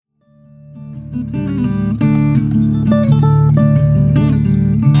You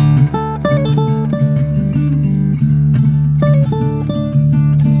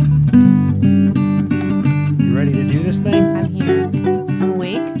ready to do this thing? I'm here. I'm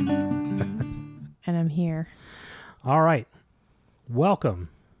awake. And I'm here. All right. Welcome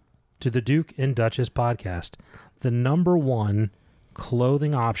to the Duke and Duchess podcast, the #1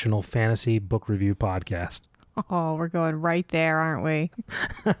 clothing optional fantasy book review podcast. Oh, we're going right there, aren't we?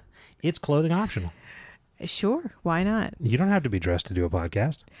 It's clothing optional. Sure. Why not? You don't have to be dressed to do a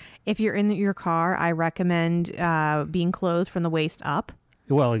podcast. If you're in your car, I recommend being clothed from the waist up.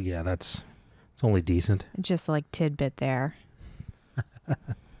 Well, yeah, it's only decent. Just like tidbit there.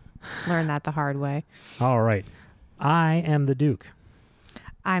 Learn that the hard way. All right. I am the Duke.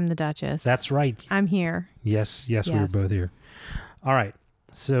 I'm the Duchess. That's right. I'm here. Yes, we were both here. All right.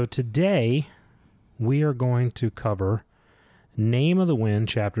 So today we are going to cover Name of the Wind,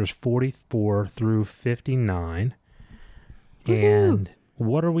 chapters 44 through 59. Woo-hoo. And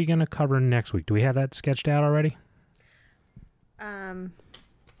what are we going to cover next week? Do we have that sketched out already? Or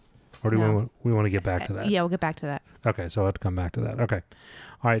do No. we want to get back to that? Yeah, we'll get back to that. Okay, so I'll have to come back to that. Okay.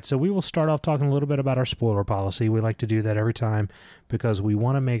 All right, so we will start off talking a little bit about our spoiler policy. We like to do that every time because we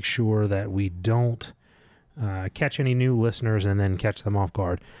want to make sure that we don't catch any new listeners and then catch them off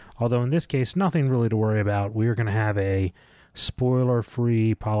guard. Although in this case, nothing really to worry about. We are going to have a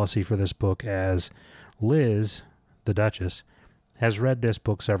spoiler-free policy for this book, as Liz, the Duchess, has read this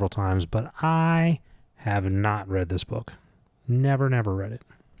book several times, but I have not read this book. Never read it.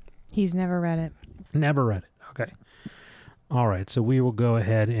 He's never read it. Never read it. Okay. All right, so we will go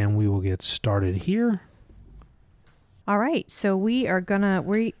ahead and we will get started here. All right, so we are gonna.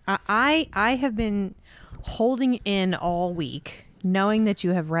 I have been holding in all week, knowing that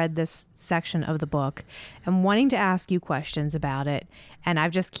you have read this section of the book, and wanting to ask you questions about it. And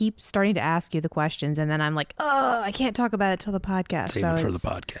I've just keep starting to ask you the questions, and then I'm like, oh, I can't talk about it till the podcast. Save it for the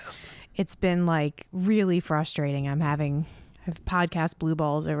podcast. It's been like really frustrating. I have podcast blue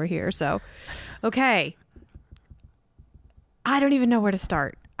balls over here. So, okay. I don't even know where to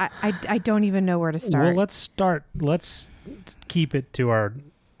start. I don't even know where to start. Well, let's keep it to our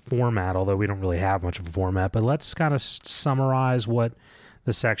format, although we don't really have much of a format, but let's kind of summarize what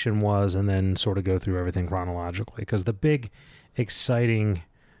the section was and then sort of go through everything chronologically, because the big exciting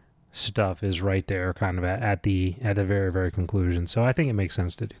stuff is right there kind of at the very, very conclusion. So I think it makes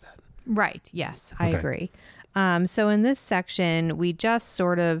sense to do that. Right. Yes, I agree. So in this section, we just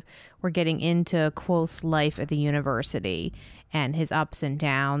sort of were getting into Quoth's life at the university and his ups and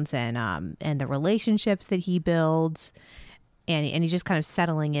downs and the relationships that he builds. And he's just kind of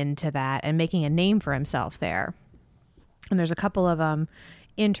settling into that and making a name for himself there. And there's a couple of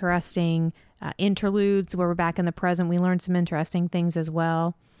interesting interludes where we're back in the present. We learned some interesting things as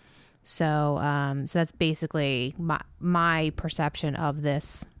well. So that's basically my perception of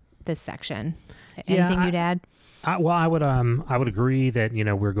this section. Anything you'd add? I would agree that,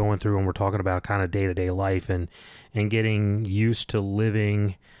 we're going through and we're talking about kind of day-to-day life and getting used to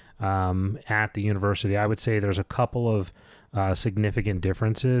living at the university. I would say there's a couple of significant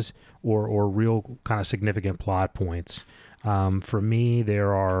differences or real kind of significant plot points. For me,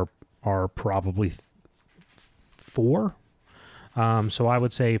 there are probably 4. So I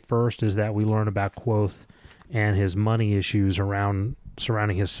would say first is that we learn about Quoth and his money issues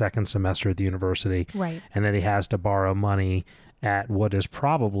surrounding his second semester at the university. Right. And that he has to borrow money at what is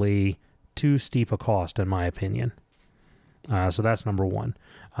probably too steep a cost, in my opinion. So that's number 1.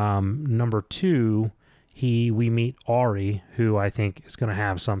 Number 2, we meet Ari, who I think is going to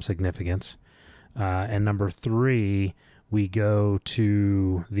have some significance. And number 3, we go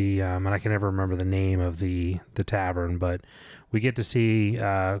to the, and I can never remember the name of the tavern, but we get to see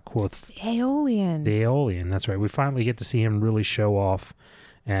Quoth. The Aeolian. The Aeolian, that's right. We finally get to see him really show off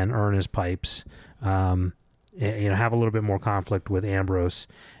and earn his pipes. Have a little bit more conflict with Ambrose.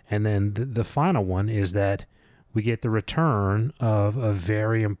 And then the final one is that we get the return of a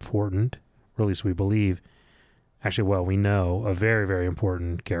very important, or at least we believe, we know a very, very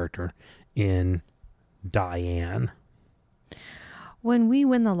important character in Diane. When we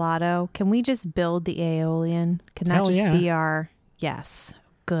win the lotto, can we just build the Aeolian? Can that be our... Yes.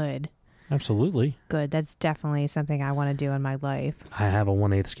 Good. Absolutely. Good. That's definitely something I want to do in my life. I have a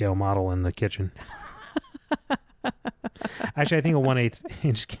 1/8 scale model in the kitchen. Actually, I think a 1/8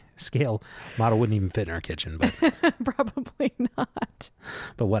 inch scale model wouldn't even fit in our kitchen, but probably not.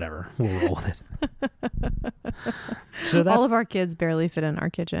 But whatever, we'll roll with it. So all of our kids barely fit in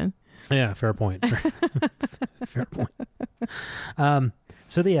our kitchen. Yeah, fair point. Fair point.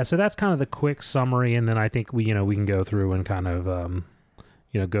 So that's kind of the quick summary, and then I think we can go through and kind of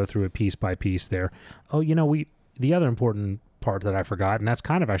go through it piece by piece there. Oh, the other important part that I forgot, and that's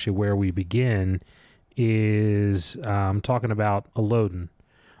kind of actually where we begin, is talking about Elodin.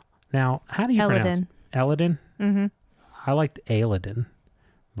 Now, how do you pronounce it? Elodin? Mm-hmm. I liked Aladin,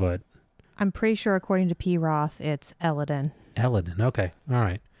 but... I'm pretty sure according to P. Roth, it's Elodin. Elodin, okay. All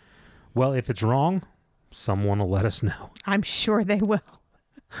right. Well, if it's wrong, someone will let us know. I'm sure they will.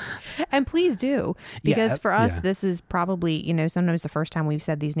 And please do, because for us, this is probably, sometimes the first time we've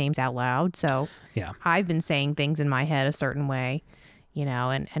said these names out loud. So yeah, I've been saying things in my head a certain way,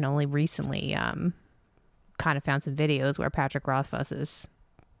 and only recently kind of found some videos where Patrick Rothfuss is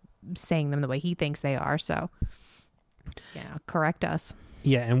saying them the way he thinks they are. So, correct us.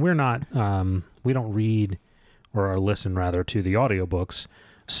 Yeah, and we're not, we don't read or listen rather to the audiobooks,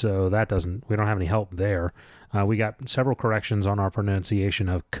 so we don't have any help there. We got several corrections on our pronunciation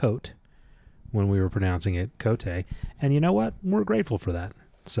of coat when we were pronouncing it cote. And you know what? We're grateful for that.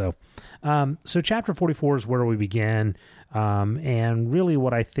 So chapter 44 is where we began. And really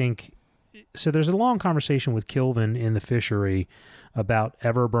what I think, so there's a long conversation with Kilvin in the fishery about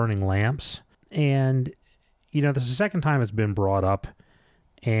ever burning lamps. And, this is the second time it's been brought up,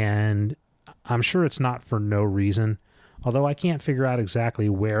 and I'm sure it's not for no reason, although I can't figure out exactly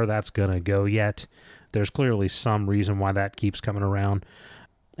where that's going to go yet. There's clearly some reason why that keeps coming around.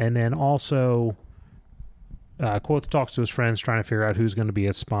 And then also, Quoth talks to his friends trying to figure out who's going to be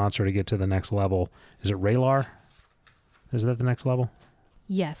a sponsor to get to the next level. Is it Raylar? Is that the next level?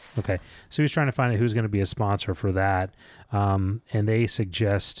 Yes. Okay. So he's trying to find out who's going to be a sponsor for that. And they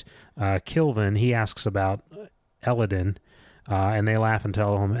suggest Kilvin. He asks about Elodin, and they laugh and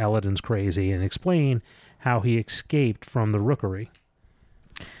tell him Elodin's crazy and explain how he escaped from the rookery.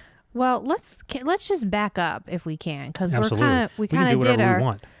 Well, let's just back up if we can, because we kind of we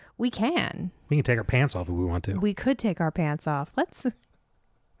want. We can take our pants off if we want to. We could take our pants off.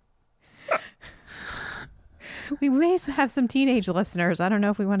 We may have some teenage listeners. I don't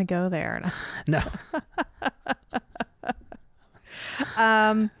know if we want to go there. No.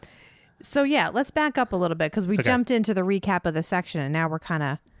 So let's back up a little bit, because we jumped into the recap of the section, and now we're kind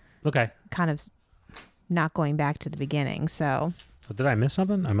of not going back to the beginning. So. Did I miss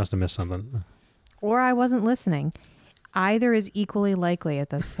something? I must have missed something. Or I wasn't listening. Either is equally likely at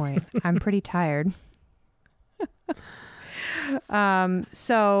this point. I'm pretty tired.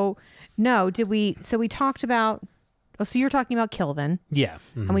 So we talked about, so you're talking about Kilvin. Yeah.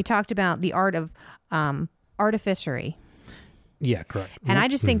 Mm-hmm. And we talked about the art of artificery. Yeah, correct. And I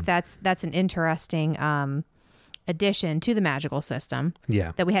just think that's an interesting addition to the magical system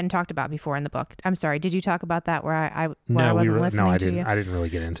that we hadn't talked about before in the book. I'm sorry, did you talk about that where I wasn't listening? No, I to didn't. You? I didn't really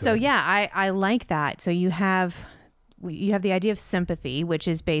get into it. So I like that. So you have the idea of sympathy, which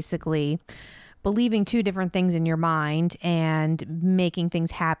is basically believing two different things in your mind and making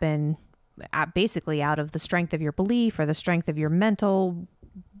things happen basically out of the strength of your belief or the strength of your mental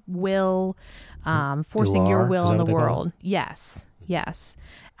will, forcing your will on the world. Yes.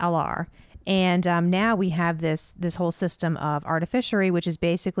 LR. And now we have this whole system of artificery, which is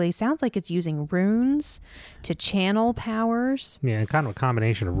basically, sounds like it's using runes to channel powers. Yeah, kind of a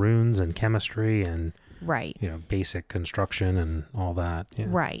combination of runes and chemistry and right, basic construction and all that. Yeah.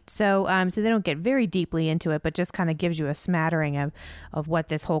 Right. So so they don't get very deeply into it, but just kind of gives you a smattering of what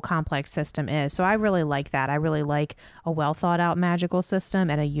this whole complex system is. So I really like that. I really like a well thought out magical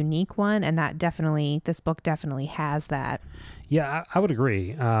system and a unique one, and this book definitely has that. Yeah, I would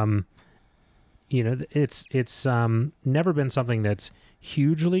agree. It's never been something that's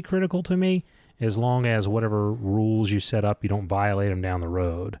hugely critical to me, as long as whatever rules you set up, you don't violate them down the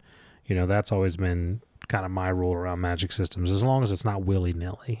road. That's always been kind of my rule around magic systems, as long as it's not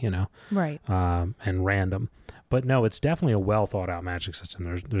willy-nilly, right, and random. But no, it's definitely a well thought out magic system.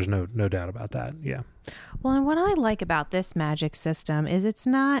 There's no doubt about that. Yeah. Well, and what I like about this magic system is it's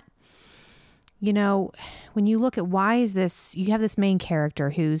not, when you look at why is this, you have this main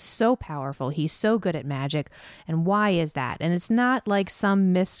character who's so powerful, he's so good at magic, and why is that? And it's not like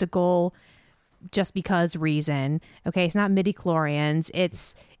some mystical just because reason. Okay, it's not midichlorians.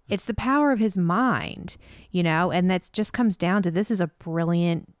 It's the power of his mind, and that just comes down to, this is a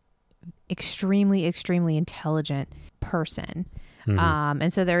brilliant, extremely, extremely intelligent person. Mm-hmm.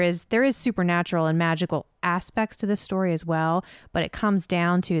 And so there is supernatural and magical aspects to this story as well, but it comes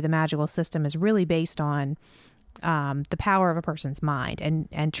down to the magical system is really based on the power of a person's mind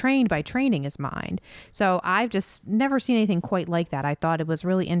and trained by training his mind. So I've just never seen anything quite like that. I thought it was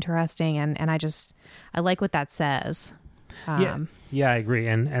really interesting, and I like what that says. Yeah, I agree.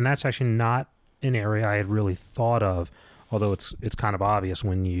 And that's actually not an area I had really thought of, although it's kind of obvious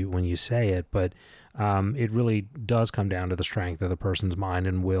when you say it, but it really does come down to the strength of the person's mind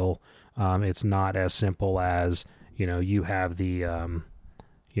and will. It's not as simple as, you have the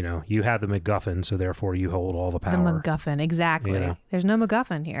MacGuffin, so therefore you hold all the power. The MacGuffin, exactly. There's no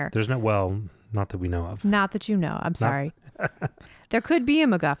MacGuffin here. There's no, well, not that we know of. Not that you know. I'm sorry. There could be a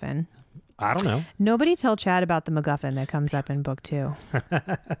MacGuffin. I don't know. Nobody tell Chad about the MacGuffin that comes up in book 2. I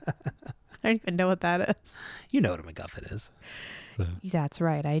don't even know what that is. You know what a MacGuffin is. So. That's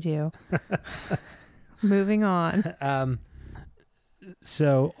right. I do. Moving on.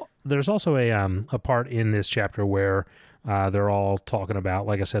 So there's also a part in this chapter where they're all talking about,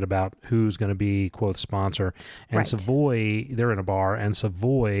 like I said, about who's going to be, quote, sponsor. And right. Savoy, they're in a bar, and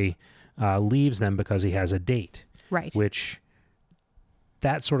Savoy leaves them because he has a date. Right. Which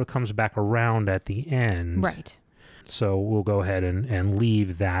that sort of comes back around at the end. Right. So we'll go ahead and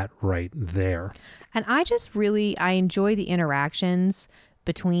leave that right there. And I enjoy the interactions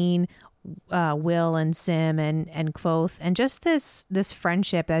between Will and Sim and Kvothe, and just this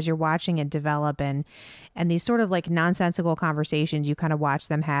friendship as you're watching it develop, and these sort of like nonsensical conversations you kind of watch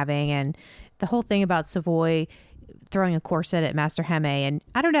them having, and the whole thing about Savoy throwing a corset at Master Heme, and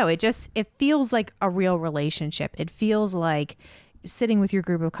I don't know, it feels like a real relationship. It feels like sitting with your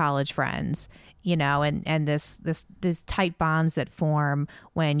group of college friends, and this tight bonds that form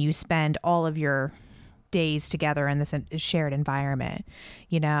when you spend all of your days together in this shared environment,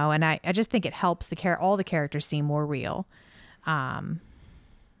 and I just think it helps all the characters seem more real.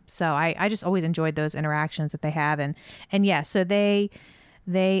 So I just always enjoyed those interactions that they have, and yeah, so I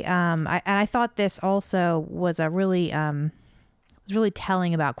thought this also was really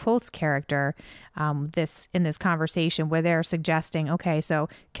telling about Kvothe's character, in this conversation where they're suggesting, okay, so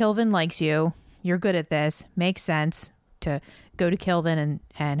Kilvin likes you, you're good at this, makes sense to go to Kilvin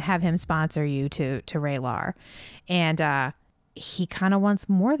and have him sponsor you to Raylar. And he kind of wants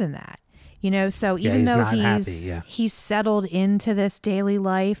more than that. So even though he's settled into this daily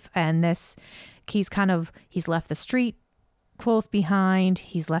life, and he's left the street Kvothe behind,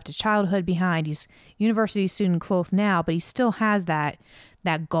 he's left his childhood behind, he's university student Kvothe now, but he still has that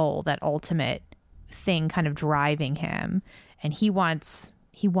goal, that ultimate thing kind of driving him, and he wants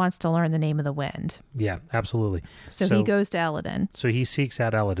to learn the name of the wind. Yeah, absolutely. So he goes to Elladan. So he seeks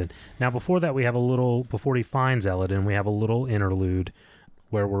out Elladan. Now, before that, before he finds Elladan, we have a little interlude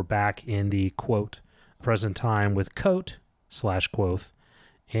where we're back in the, quote, present time with Kote/Kvothe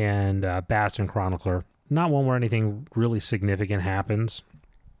and Bast and Chronicler. Not one where anything really significant happens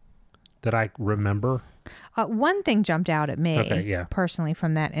that I remember. One thing jumped out at me personally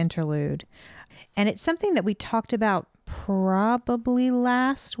from that interlude, and it's something that we talked about probably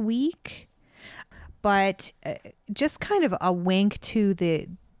last week, but just kind of a wink to the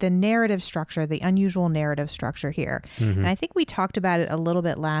narrative structure, the unusual narrative structure here. Mm-hmm. And I think we talked about it a little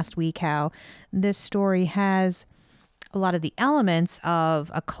bit last week, how this story has a lot of the elements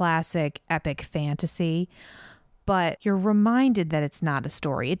of a classic epic fantasy, but you're reminded that it's not a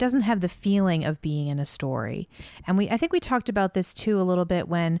story. It doesn't have the feeling of being in a story. And I think we talked about this too a little bit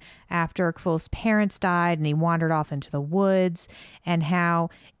when after Kvothe's parents died and he wandered off into the woods, and how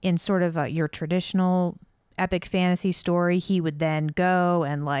in sort of your traditional epic fantasy story, he would then go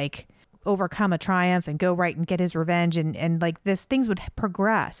and like overcome a triumph and go right and get his revenge, and like things would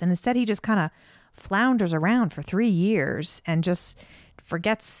progress. And instead he just kind of flounders around for 3 years and just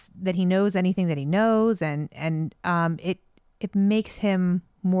forgets that he knows anything that he knows, and it makes him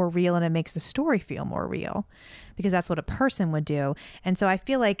more real, and it makes the story feel more real, because that's what a person would do. And so I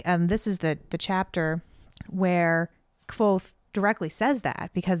feel like this is the chapter where Kvothe directly says that,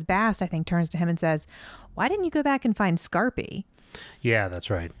 because Bast, I think, turns to him and says, why didn't you go back and find Scarpy? Yeah, that's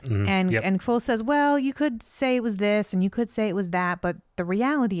right. Mm-hmm. And Kvothe says, well, you could say it was this and you could say it was that, but the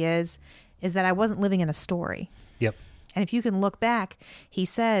reality is that I wasn't living in a story. Yep. And if you can look back, he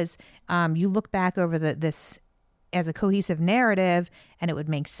says, you look back over this as a cohesive narrative and it would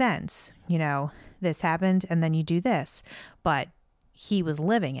make sense. This happened and then you do this. But he was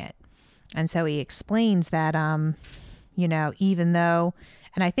living it. And so he explains that, even though,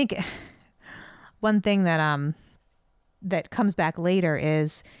 and I think one thing that that comes back later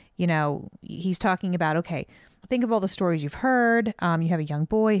is, he's talking about, okay, think of all the stories you've heard. You have a young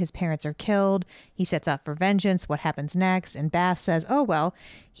boy, his parents are killed. He sets out for vengeance. What happens next? And Bast says, oh, well,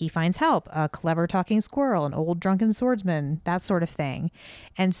 he finds help, a clever talking squirrel, an old drunken swordsman, that sort of thing.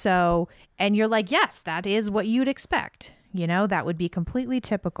 And you're like, yes, that is what you'd expect. That would be completely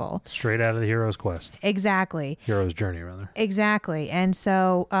typical. Straight out of the hero's quest. Exactly. Hero's journey, rather. Exactly. And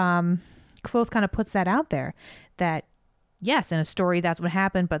so Kvothe kind of puts that out there, that yes, in a story, that's what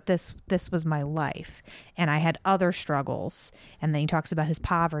happened, but this was my life, and I had other struggles. And then he talks about his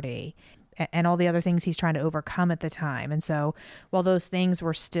poverty, and all the other things he's trying to overcome at the time. And so while those things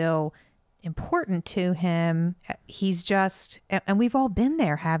were still important to him, he's just, and we've all been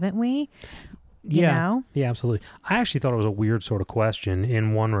there, haven't we? You know? Yeah, absolutely. I actually thought it was a weird sort of question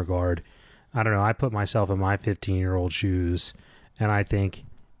in one regard. I don't know. I put myself in my 15-year-old shoes, and I think,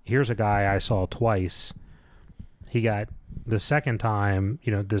 here's a guy I saw twice. He got, the second time,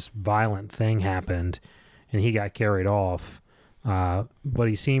 this violent thing happened, and he got carried off. But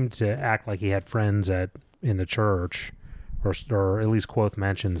he seemed to act like he had friends in the church, or at least Quoth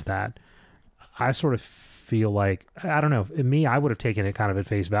mentions that. I sort of feel like, I don't know, me, I would have taken it kind of at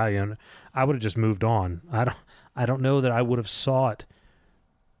face value, and I would have just moved on. I don't know that I would have sought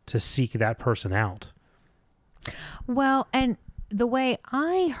to seek that person out. Well, and the way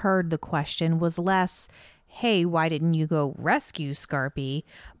I heard the question was less, hey, why didn't you go rescue Scarpy?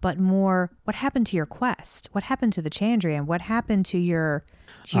 But more, what happened to your quest? What happened to the Chandrian? What happened to your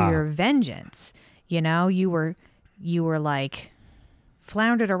vengeance? You were like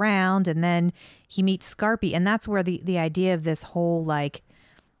floundered around, and then he meets Scarpy, and that's where the idea of this whole like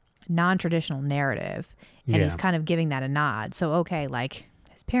non-traditional narrative, and he's kind of giving that a nod. So, okay, like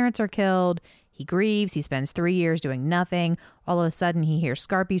his parents are killed, he grieves, he spends 3 years doing nothing. All of a sudden he hears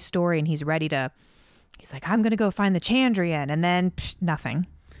Scarpy's story, and he's like, I'm going to go find the Chandrian, and then nothing.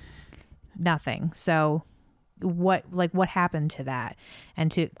 So what happened to that?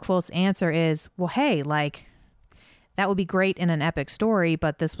 And to Quoth's answer is, well, hey, like that would be great in an epic story,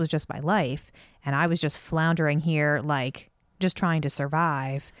 but this was just my life. And I was just floundering here, like just trying to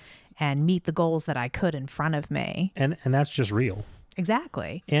survive and meet the goals that I could in front of me. And that's just real.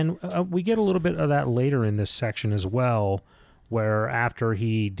 Exactly. And we get a little bit of that later in this section as well, where after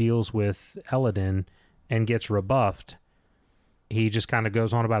he deals with Elladan and gets rebuffed, he just kind of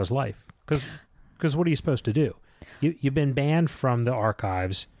goes on about his life. Because what are you supposed to do? You've been banned from the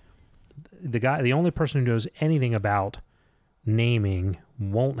archives. The only person who knows anything about naming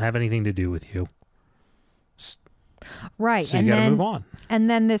won't have anything to do with you. Right. So you got to move on. And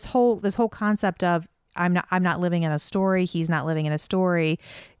then this whole concept of I'm not living in a story, he's not living in a story,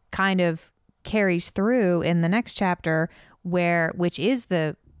 kind of carries through in the next chapter, which is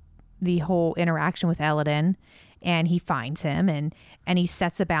the whole interaction with Elladan, and he finds him and he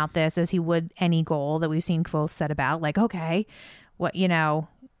sets about this as he would any goal that we've seen Quoth set about. Like, okay, what he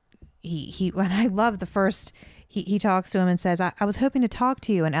when I love the first. He talks to him and says, I was hoping to talk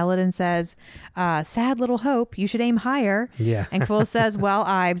to you. And Elladan says, sad little hope, you should aim higher. Yeah. And Quoth says, well,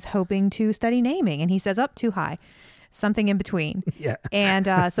 I was hoping to study naming. And he says, up too high, something in between. Yeah.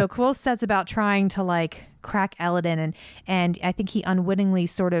 And so Quoth sets about trying to like crack Elladan. And I think he unwittingly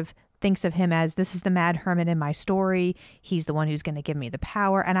sort of thinks of him as, this is the mad hermit in my story. He's the one who's going to give me the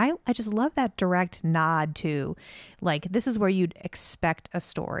power. And I just love that direct nod to, like, this is where you'd expect a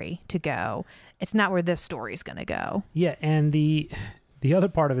story to go. It's not where this story is going to go. Yeah, and the other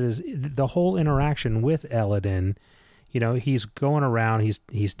part of it is the whole interaction with Elladan. He's going around,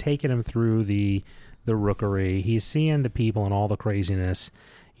 he's taking him through the rookery. He's seeing the people and all the craziness,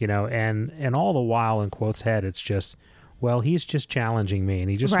 and all the while in Quoth's head, it's just, well, he's just challenging me, and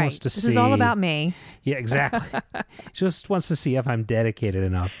he just wants to see. This is all about me. Yeah, exactly. He just wants to see if I'm dedicated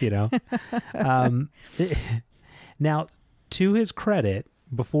enough, Now, to his credit,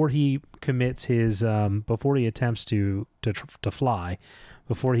 before he commits his, before he attempts to fly,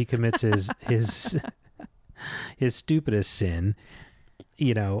 before he commits his stupidest sin,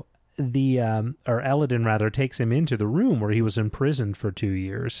 or Elladan rather takes him into the room where he was imprisoned for 2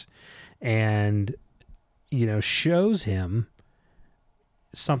 years, and shows him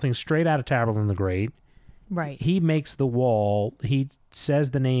something straight out of Taborlin the Great. Right. He makes the wall, he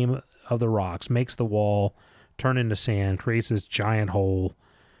says the name of the rocks, makes the wall turn into sand, creates this giant hole,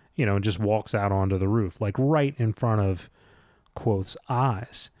 and just walks out onto the roof, like right in front of Quoth's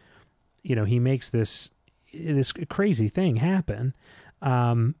eyes. He makes this crazy thing happen.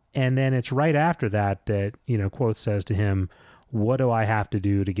 And then it's right after that Quoth says to him, what do I have to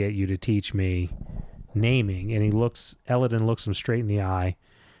do to get you to teach me naming? And Elladan looks him straight in the eye.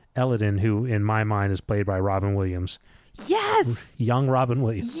 Elladan, who in my mind is played by Robin Williams. Yes. Young Robin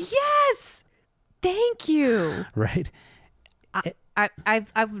Williams. Yes. Thank you. Right. I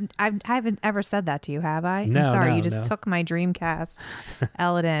haven't ever said that to you, have I? No, I'm sorry. no, You just took my Dreamcast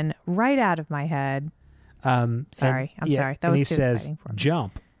Elladan right out of my head. Sorry. I'm sorry. That was too exciting for me.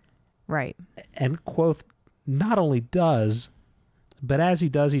 Jump. Right. And Quoth not only does, but as he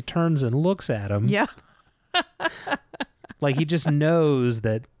turns and looks at him. Yeah. Like he just knows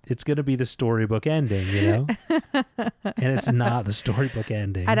that it's going to be the storybook ending, you know? And it's not the storybook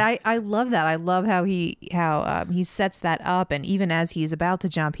ending. And I love that. I love how he sets that up. And even as he's about to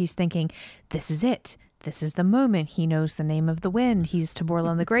jump, he's thinking, this is it. This is the moment. He knows the name of the wind. He's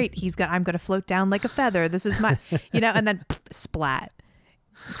Taborlin the Great. I'm going to float down like a feather. This is my, and then splat,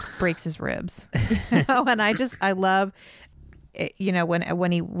 breaks his ribs. And I love it,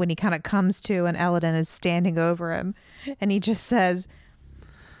 when he kind of comes to and Elladan is standing over him and he just says,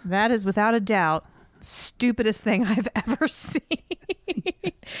 that is without a doubt stupidest thing I've ever seen.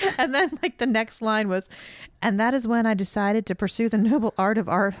 And then the next line was, and that is when I decided to pursue the noble art of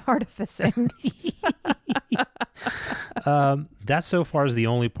artificing. That's so far as the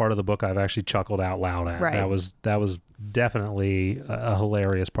only part of the book I've actually chuckled out loud at. Right. That was definitely a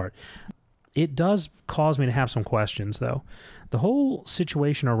hilarious part. It does cause me to have some questions, though. The whole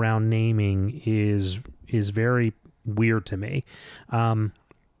situation around naming is very weird to me.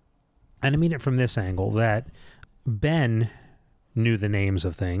 And I mean it from this angle, that Ben knew the names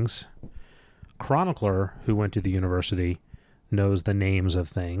of things. Chronicler, who went to the university, knows the names of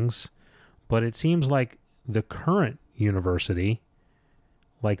things. But it seems like the current university,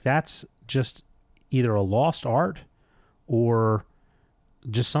 that's just either a lost art or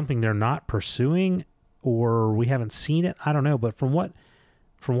just something they're not pursuing, or we haven't seen it. I don't know. But from what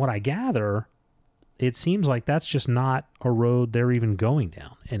I gather, it seems like that's just not a road they're even going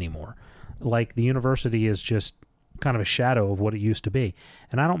down anymore. Like the university is just kind of a shadow of what it used to be.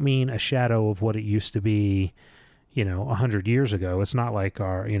 And I don't mean a shadow of what it used to be, 100 years ago. It's not like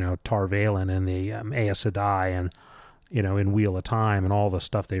our, Tar Valon and the Aes Sedai and, in Wheel of Time and all the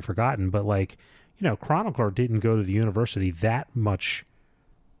stuff they've forgotten. But Chronicler didn't go to the university that much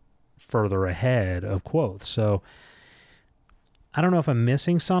further ahead of Quoth. So I don't know if I'm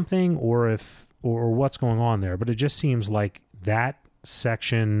missing something or what's going on there, but it just seems like that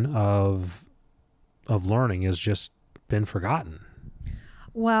section of learning has just been forgotten.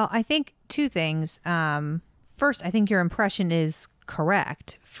 Well, I think two things. First, I think your impression is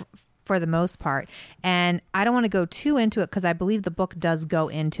correct for the most part. And I don't want to go too into it because I believe the book does go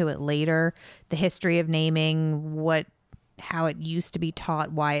into it later. The history of naming, how it used to be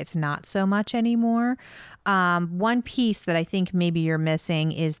taught, why it's not so much anymore. One piece that I think maybe you're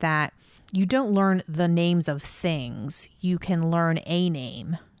missing is that you don't learn the names of things. You can learn a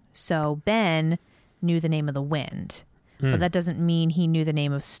name. So Ben knew the name of the wind, but that doesn't mean he knew the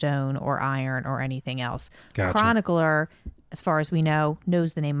name of stone or iron or anything else. Gotcha. Chronicler, as far as we know,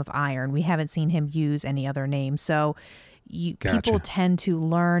 knows the name of iron. We haven't seen him use any other name. So Gotcha. People tend to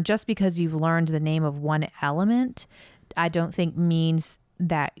learn, just because you've learned the name of one element, I don't think means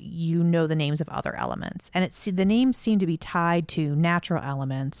that you know the names of other elements. And the names seem to be tied to natural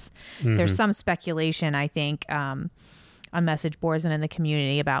elements. Mm-hmm. There's some speculation, I think, on message boards and in the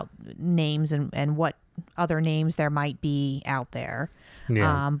community about names and what other names there might be out there.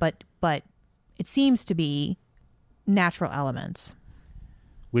 Yeah. But it seems to be natural elements.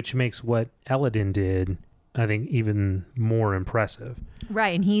 Which makes what Elladan did, I think, even more impressive.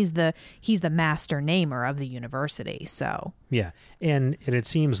 Right, and he's the master namer of the university, so. Yeah, and it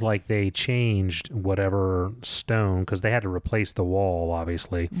seems like they changed whatever stone, because they had to replace the wall,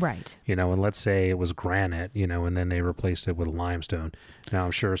 obviously. Right. And let's say it was granite, and then they replaced it with limestone. Now,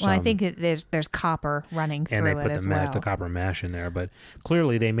 I'm sure some... Well, I think there's copper running through it as well. And they put the copper mesh in there, but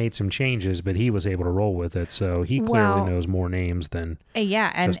clearly they made some changes, but he was able to roll with it, so he clearly knows more names than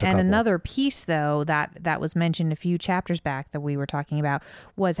yeah, and just a couple. Another piece, though, that was mentioned a few chapters back that we were talking about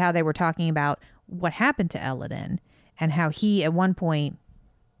was how they were talking about what happened to Elladan and how he at one point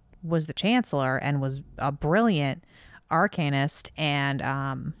was the chancellor and was a brilliant arcanist,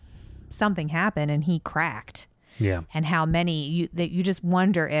 and something happened and he cracked. Yeah. And how many you just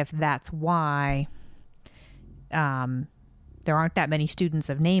wonder if that's why there aren't that many students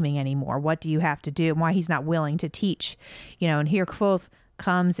of naming anymore. What do you have to do, and why he's not willing to teach? And here Kvothe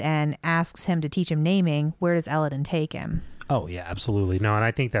comes and asks him to teach him naming. Where does Elladan take him? Oh yeah, absolutely. No, and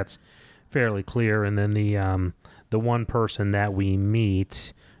I think that's fairly clear. And then the one person that we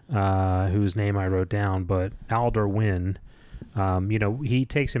meet, whose name I wrote down, but Alder Wynn, he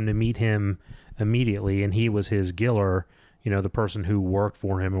takes him to meet him immediately, and he was his giller, the person who worked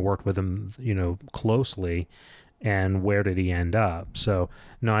for him and worked with him, closely. And where did he end up? So,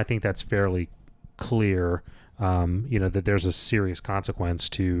 no, I think that's fairly clear, that there's a serious consequence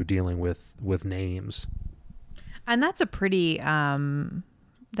to dealing with names. And that's a pretty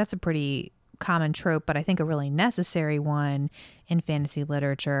common trope, but I think a really necessary one in fantasy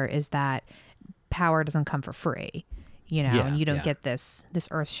literature is that power doesn't come for free, and you don't get this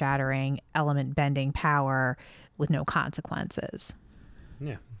earth-shattering, element-bending power with no consequences.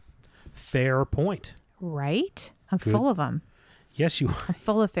 Yeah. Fair point. Right? I'm Good. full of them. Yes, you are. I'm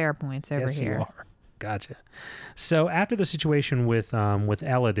full of fair points over Yes, here. you are. Gotcha. So after the situation with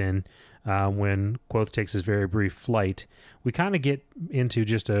Eladin, when Quoth takes his very brief flight, we kind of get into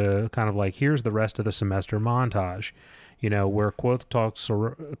just a kind of like, here's the rest of the semester montage, where Quoth talks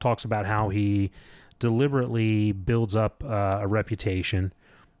about how he deliberately builds up a reputation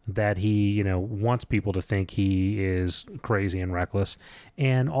that he, wants people to think he is crazy and reckless,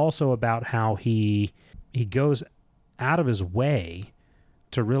 and also about how he goes out of his way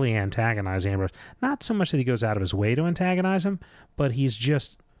to really antagonize Ambrose. Not so much that he goes out of his way to antagonize him, but he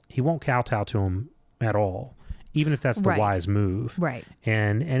won't kowtow to him at all, even if that's the wise move. Right.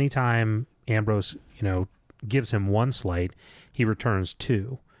 And anytime Ambrose, gives him one slight, he returns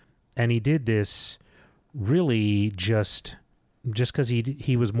two. And he did this really just because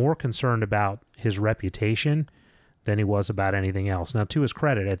he was more concerned about his reputation than he was about anything else. Now, to his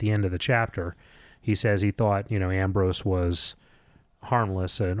credit, at the end of the chapter, he says he thought, Ambrose was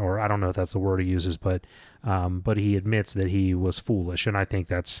harmless, or I don't know if that's the word he uses, but he admits that he was foolish, and I think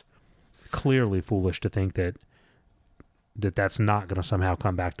that's clearly foolish to think that's not going to somehow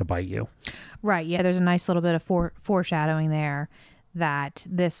come back to bite you. Right. Yeah. There's a nice little bit of foreshadowing there that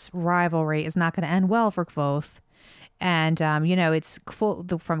this rivalry is not going to end well for Kvothe. And, it's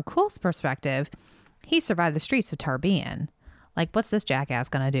from Quoth's perspective, he survived the streets of Tarbean. Like, what's this jackass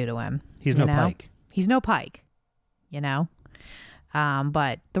going to do to him? He's no Pike. He's no Pike,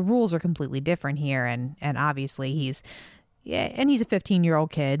 but the rules are completely different here. And obviously he's a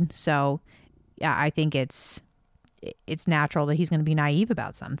 15-year-old kid. So yeah, I think it's natural that he's going to be naive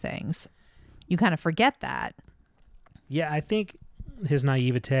about some things. You kind of forget that. Yeah, I think his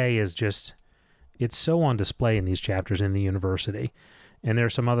naivete is just, it's so on display in these chapters in the university. And there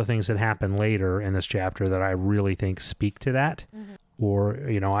are some other things that happen later in this chapter that I really think speak to that, or,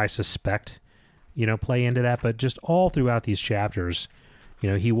 I suspect, play into that. But just all throughout these chapters,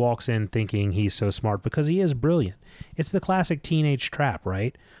 he walks in thinking he's so smart because he is brilliant. It's the classic teenage trap,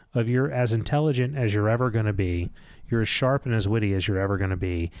 right? Of you're as intelligent as you're ever going to be, you're as sharp and as witty as you're ever going to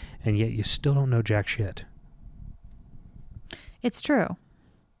be, and yet you still don't know jack shit. It's true.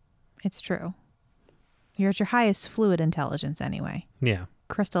 It's true. You're at your highest fluid intelligence anyway. Yeah.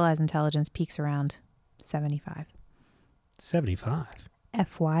 Crystallized intelligence peaks around 75. 75?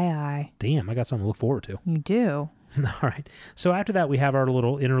 FYI. Damn, I got something to look forward to. You do. All right. So after that, we have our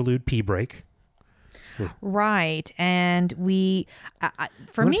little interlude pee break. Right. And we,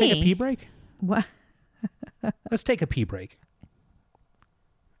 for me... take a pee break? What? Let's take a pee break.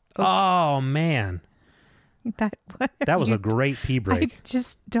 Okay. Oh, man. That was a great pee break. I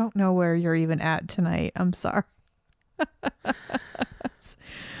just don't know where you're even at tonight. I'm sorry. It's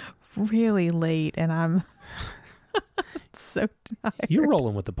really late and I'm so tired. You're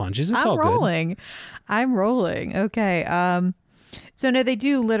rolling with the punches. It's all good. I'm rolling. Okay. So no, they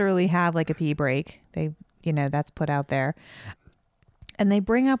do literally have like a pee break. They, that's put out there. And they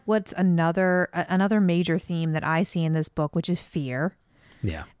bring up what's another major theme that I see in this book, which is fear.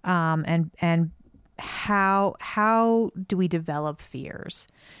 Yeah. And how do we develop fears?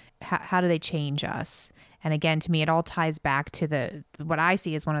 How do they change us? And again, to me, it all ties back to what I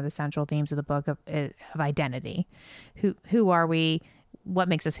see as one of the central themes of the book of identity. Who are we? What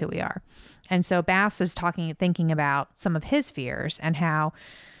makes us who we are? And so Bast is thinking about some of his fears and how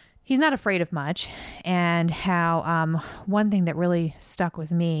he's not afraid of much, and how one thing that really stuck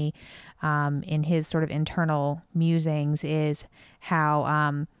with me in his sort of internal musings is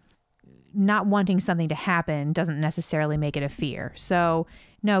how not wanting something to happen doesn't necessarily make it a fear. So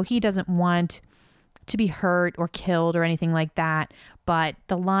no, he doesn't want to be hurt or killed or anything like that. But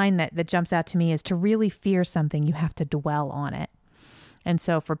the line that jumps out to me is, to really fear something, you have to dwell on it. And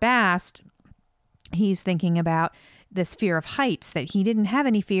so for Bast, he's thinking about this fear of heights, that he didn't have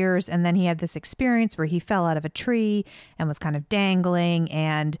any fears. And then he had this experience where he fell out of a tree and was kind of dangling.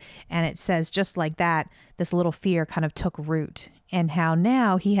 And it says just like that, this little fear kind of took root, and how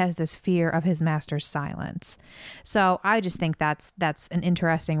now he has this fear of his master's silence. So I just think that's an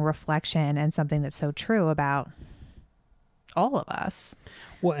interesting reflection and something that's so true about all of us.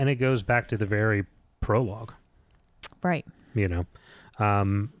 Well, and it goes back to the very prologue. Right. And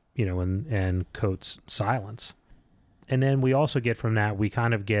Coates' silence. And then we also get from that, we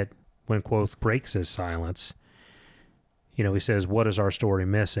kind of get when Quoth breaks his silence, he says, what is our story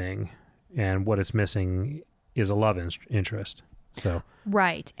missing? And what it's missing is a love interest. So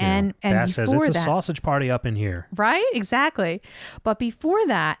right. And Bast says it's that, a sausage party up in here. Right. Exactly. But before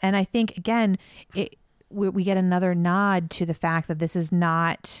that, and I think, again, we get another nod to the fact that this is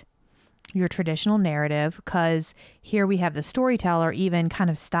not your traditional narrative, because here we have the storyteller even kind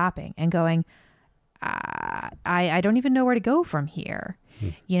of stopping and going, I don't even know where to go from here.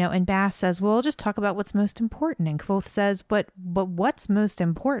 And Bast says, well, just talk about what's most important. And Kvothe says, but what's most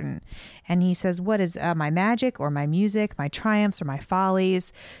important? And he says, what is my magic or my music, my triumphs or my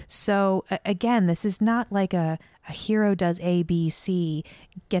follies? So again, this is not like a hero does A, B, C,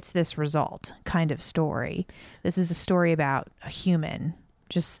 gets this result kind of story. This is a story about a human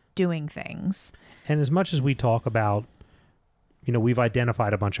just doing things. And as much as we talk about, we've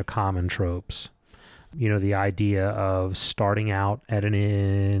identified a bunch of common tropes. The idea of starting out at an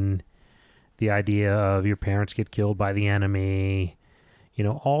inn, the idea of your parents get killed by the enemy,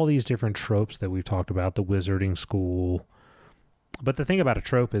 all these different tropes that we've talked about, the wizarding school. But the thing about a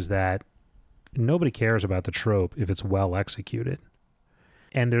trope is that nobody cares about the trope if it's well executed.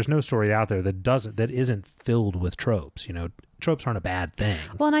 And there's no story out there that isn't filled with tropes. Tropes aren't a bad thing.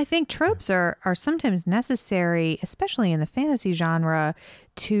 Well, and I think tropes are sometimes necessary, especially in the fantasy genre,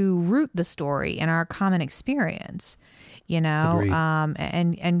 to root the story in our common experience,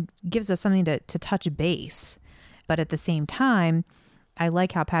 and gives us something to touch base. But at the same time, I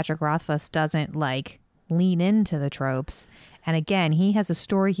like how Patrick Rothfuss doesn't lean into the tropes. And again, he has a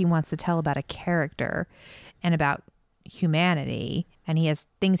story he wants to tell about a character and about humanity, and he has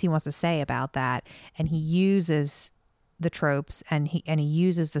things he wants to say about that, and he uses the tropes and he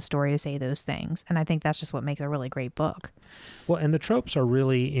uses the story to say those things. And I think that's just what makes a really great book. Well, and the tropes are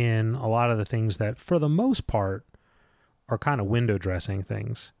really in a lot of the things that, for the most part, are kind of window dressing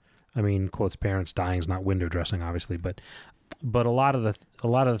things. I mean, Kvothe's parents dying is not window dressing, obviously, but a lot of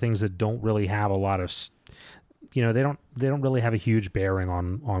the things that don't really have a lot of, they don't really have a huge bearing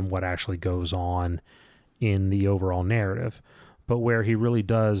on what actually goes on in the overall narrative. But where he really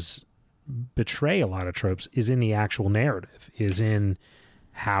does betray a lot of tropes is in the actual narrative, is in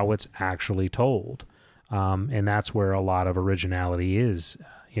how it's actually told. And that's where a lot of originality is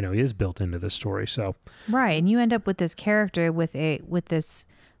built into the story. So right. And you end up with this character with this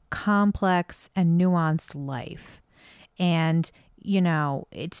complex and nuanced life. And,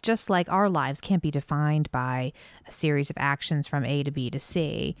 it's just like our lives can't be defined by a series of actions from A to B to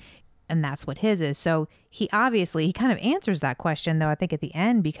C. And that's what his is. So he kind of answers that question, though, I think at the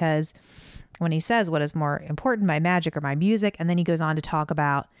end, because when he says what is more important, my magic or my music, and then he goes on to talk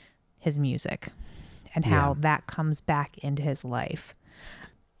about his music and how that comes back into his life.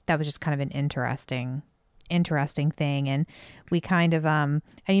 That was just kind of an interesting thing. And we kind of, and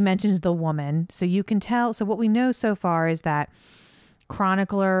he mentions the woman. So you can tell. So what we know so far is that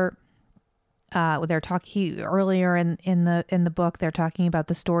chronicler, they're talking earlier in the book, they're talking about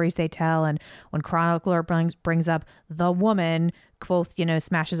the stories they tell, and when chronicler brings up the woman, Kvothe,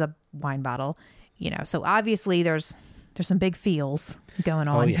 smashes a wine bottle, so obviously there's some big feels going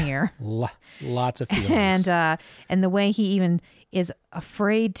on here. Lots of feelings. And the way he even is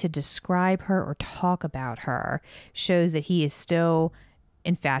afraid to describe her or talk about her shows that he is still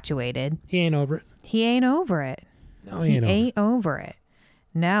infatuated. He ain't over it. No, he ain't over it.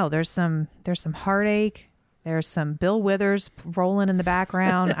 No, there's some heartache. There's some Bill Withers rolling in the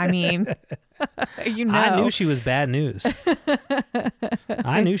background. I mean, I knew she was bad news.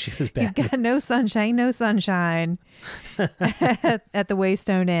 I knew she was bad He's got no sunshine at the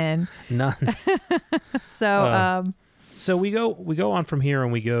Waystone Inn. None. So we go on from here,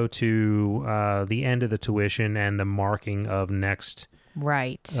 and we go to the end of the tuition and the marking of the next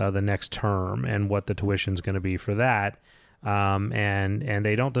term and what the tuition's going to be for that. And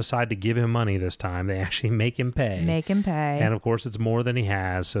they don't decide to give him money this time. They actually make him pay. And of course it's more than he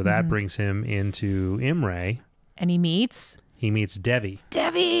has. So that brings him into Imre. And he meets Devi.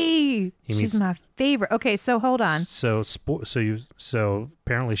 She's my favorite. Okay. So hold on. So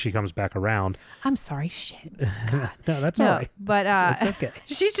apparently she comes back around. I'm sorry. Shit. No, that's all right. But, it's okay.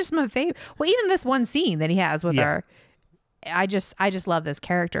 She's just my favorite. Well, even this one scene that he has with her, I just love this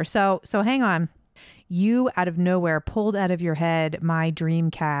character. So hang on. You out of nowhere pulled out of your head my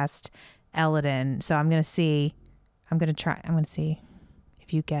Dreamcast Elladan. So I'm going to see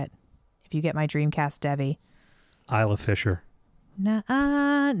if you get my Dreamcast Devi. Isla Fisher. No.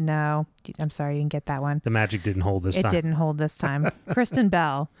 I'm sorry, you didn't get that one. The magic didn't hold this time. It didn't hold this time. Kristen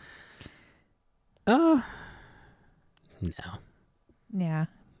Bell. No. Yeah.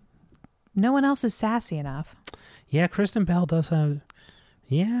 No one else is sassy enough. Yeah, Kristen Bell does have...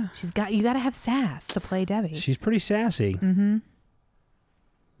 Yeah. You got to have sass to play Devi. She's pretty sassy. Mm-hmm.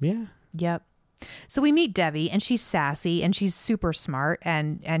 Yeah. Yep. So we meet Devi, and she's sassy, and she's super smart,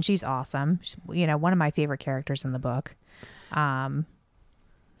 and she's awesome. She's, one of my favorite characters in the book. So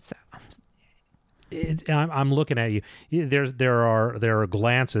I'm looking at you. There are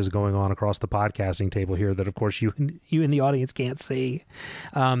glances going on across the podcasting table here that, of course, you in the audience can't see,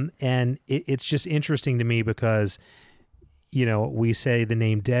 and it's just interesting to me because, we say the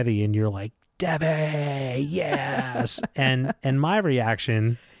name Devi, and you're like, Devi, yes, and my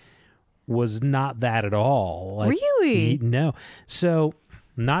reaction was not that at all. Like, really? No. So,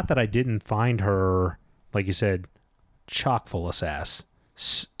 not that I didn't find her, like you said, chock full of sass.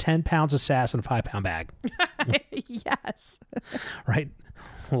 10 pounds of sass in a 5-pound bag. Yes. Right?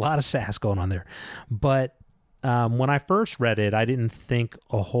 A lot of sass going on there. But when I first read it, I didn't think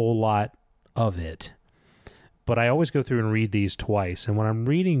a whole lot of it. But I always go through and read these twice. And when I'm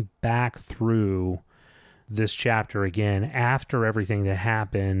reading back through this chapter again, after everything that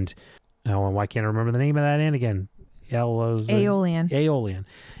happened, why can't I remember the name of that inn again? Aeolian. Aeolian.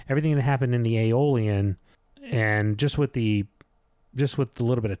 Everything that happened in the Aeolian, and just with the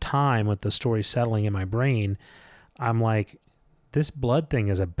little bit of time, with the story settling in my brain, I'm like, this blood thing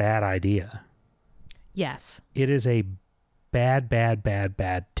is a bad idea. Yes. It is a bad,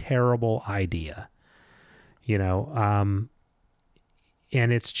 terrible idea. And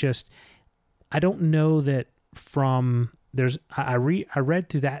it's just, I don't know that I read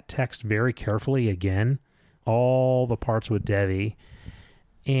through that text very carefully again, all the parts with Devi,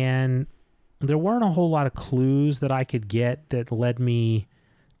 and there weren't a whole lot of clues that I could get that led me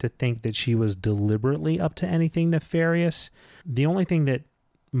to think that she was deliberately up to anything nefarious. The only thing that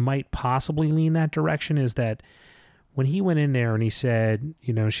might possibly lean that direction is that when he went in there and he said,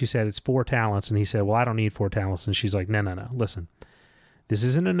 she said it's 4 talents, and he said, well, I don't need 4 talents. And she's like, no, listen, this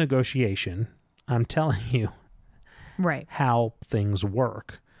isn't a negotiation. I'm telling you right how things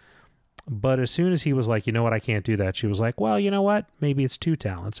work. But as soon as he was like, you know what, I can't do that, she was like, well, you know what, maybe it's 2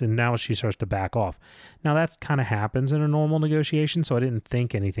 talents. And now she starts to back off. Now, that kind of happens in a normal negotiation, so I didn't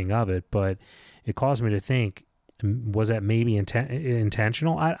think anything of it, but it caused me to think, was that maybe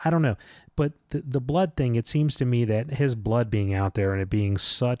intentional? I don't know. But the blood thing, it seems to me that his blood being out there and it being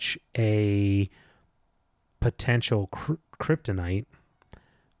such a potential kryptonite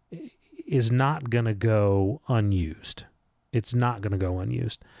is not going to go unused. It's not going to go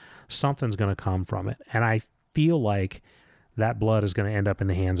unused. Something's going to come from it. And I feel like that blood is going to end up in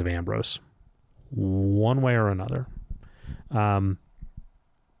the hands of Ambrose, one way or another. And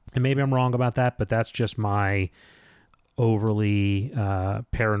maybe I'm wrong about that, but that's just my overly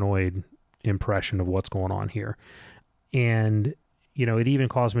paranoid impression of what's going on here. And, it even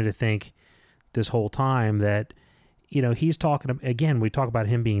caused me to think this whole time that, he's talking, again, we talk about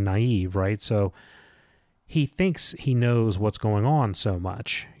him being naive, right? So he thinks he knows what's going on so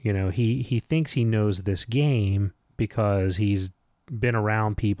much. He thinks he knows this game because he's been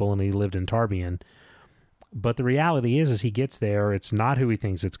around people and he lived in Tarbian. But the reality is he gets there, it's not who he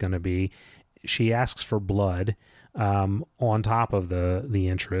thinks it's going to be. She asks for blood on top of the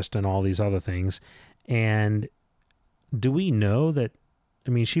interest and all these other things. And do we know that,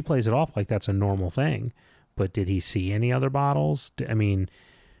 she plays it off like that's a normal thing, but did he see any other bottles?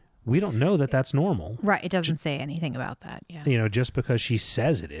 We don't know that that's normal. Right. It doesn't say anything about that. Yeah. Just because she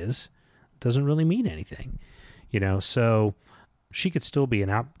says it is, doesn't really mean anything. So she could still be an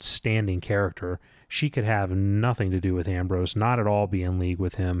outstanding character. She could have nothing to do with Ambrose, not at all be in league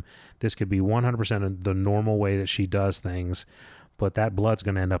with him. This could be 100% of the normal way that she does things, but that blood's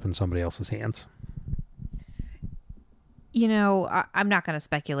going to end up in somebody else's hands. I'm not going to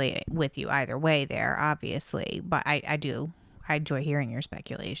speculate with you either way there, obviously, but I do. I enjoy hearing your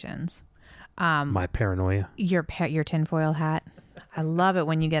speculations. My paranoia. Your tinfoil hat. I love it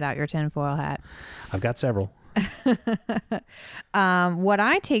when you get out your tinfoil hat. I've got several. What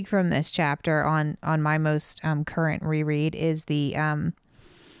I take from this chapter on my most current reread is the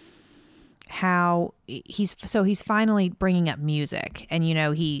how he's finally bringing up music, and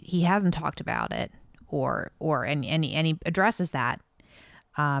he hasn't talked about it or any addresses that.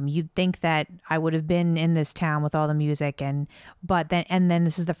 You'd think that I would have been in this town with all the music, but then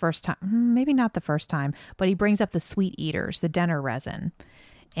this is the first time, maybe not the first time, but he brings up the sweet eaters, the Denner resin,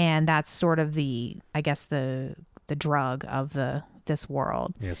 and that's sort of the drug of this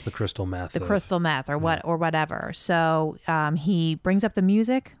world. Yeah, it's the crystal meth. Crystal meth or whatever. So he brings up the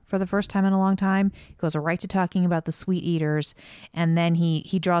music for the first time in a long time. He goes right to talking about the sweet eaters, and then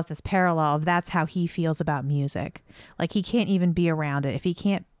he draws this parallel of that's how he feels about music. Like he can't even be around it. If he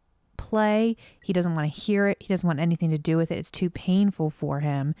can't play, he doesn't want to hear it. He doesn't want anything to do with it. It's too painful for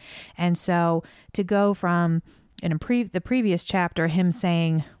him. And so to go from the previous chapter, him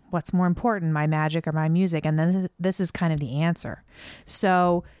saying, what's more important, my magic or my music? And then this is kind of the answer.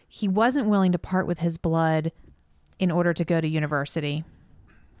 So he wasn't willing to part with his blood in order to go to university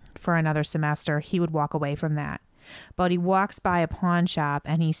for another semester, he would walk away from that. But he walks by a pawn shop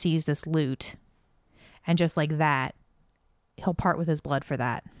and he sees this lute. And just like that, he'll part with his blood for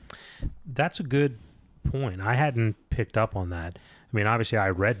that. That's a good point. I hadn't picked up on that. I mean, obviously I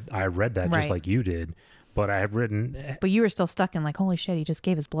read that just like you did, but I had written... But you were still stuck in like, holy shit, he just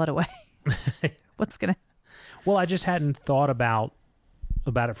gave his blood away. What's going to... Well, I just hadn't thought about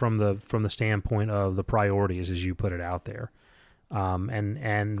it from the standpoint of the priorities as you put it out there,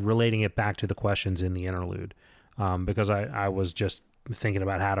 and relating it back to the questions in the interlude, because I was just thinking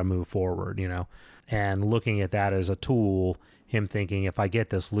about how to move forward, and looking at that as a tool. Him thinking, if I get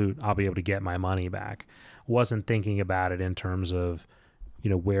this loot, I'll be able to get my money back. Wasn't thinking about it in terms of,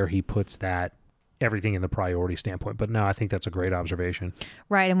 where he puts that, everything in the priority standpoint. But no, I think that's a great observation.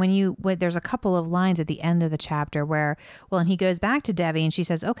 Right. And there's a couple of lines at the end of the chapter where, and he goes back to Debbie and she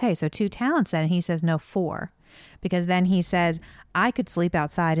says, okay, so 2 talents then. And he says, no, 4. Because then he says, I could sleep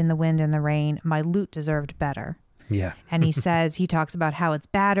outside in the wind and the rain. My loot deserved better. Yeah. And he talks about how it's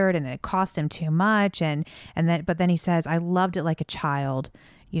battered and it cost him too much. But then he says, I loved it like a child,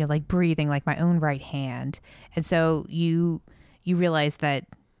 like breathing like my own right hand. And so you realize that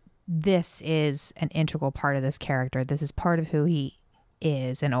this is an integral part of this character. This is part of who he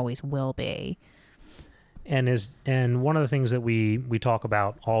is and always will be. And one of the things that we talk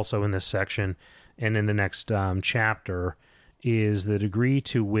about also in this section and in the next chapter is the degree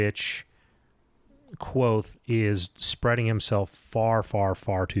to which Kvothe is spreading himself far, far,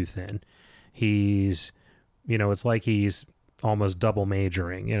 far too thin. He's, it's like he's almost double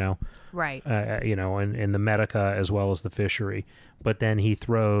majoring, right. In the medica as well as the fishery. But then he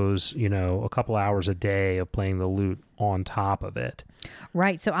throws, a couple hours a day of playing the lute on top of it.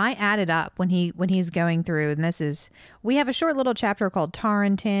 Right. So I added up when he's going through, and we have a short little chapter called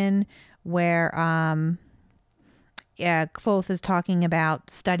Tarantin where Kvothe is talking about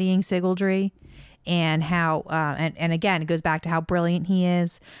studying sigildry. And how, and again, it goes back to how brilliant he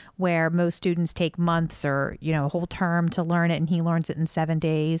is, where most students take months or, a whole term to learn it, and he learns it in 7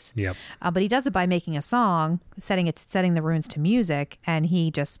 days. Yep. But he does it by making a song, setting the runes to music, and he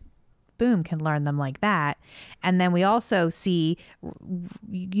just, boom, can learn them like that. And then we also see,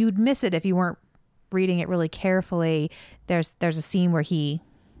 you'd miss it if you weren't reading it really carefully. There's a scene where he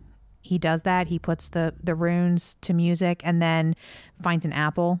does that. He puts the runes to music and then finds an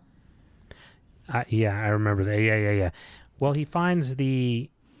apple. I remember that. Yeah. Well, he finds he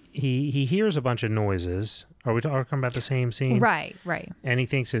hears a bunch of noises. Are we talking about the same scene? Right. And he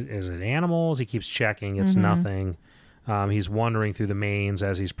thinks, is it animals? He keeps checking. It's nothing. He's wandering through the mains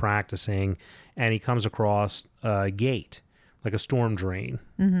as he's practicing, and he comes across a gate, like a storm drain.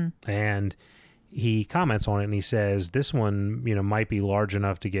 Mm-hmm. And he comments on it, and he says, this one, might be large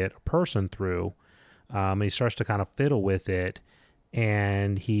enough to get a person through. And he starts to kind of fiddle with it.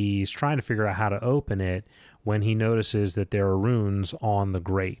 And he's trying to figure out how to open it when he notices that there are runes on the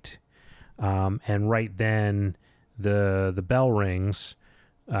grate. And right then, the bell rings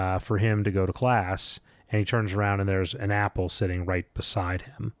for him to go to class, and he turns around and there's an apple sitting right beside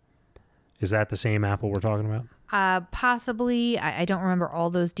him. Is that the same apple we're talking about? Possibly. I don't remember all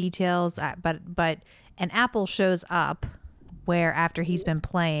those details, but an apple shows up where after he's been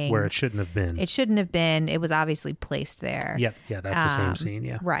playing, where it shouldn't have been. It was obviously placed there. Yep. Yeah, that's the same scene.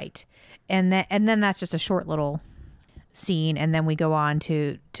 Yeah. Right. And then that's just a short little scene, and then we go on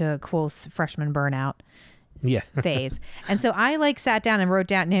to Kvothe's freshman burnout phase. And so I sat down and wrote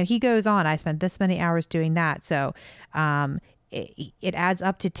down, he goes on, I spent this many hours doing that. So it adds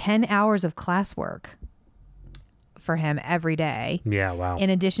up to 10 hours of classwork for him every day. Yeah, wow. In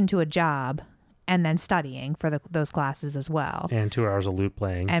addition to a job. And then studying for those classes as well. And 2 hours of lute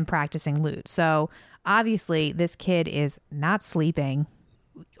playing. And practicing lute. So obviously this kid is not sleeping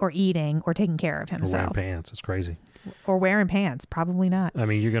or eating or taking care of himself. Or wearing pants. It's crazy. Or wearing pants. Probably not. I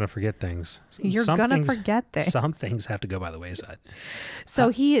mean, you're going to forget things. You're going to forget things. Some things have to go by the wayside. So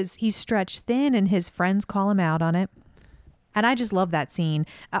he's stretched thin, and his friends call him out on it. And I just love that scene.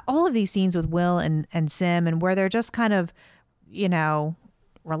 All of these scenes with Will and Sim, and where they're just kind of,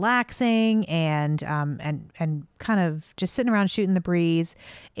 relaxing and kind of just sitting around shooting the breeze.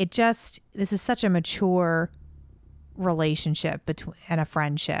 This is such a mature relationship and a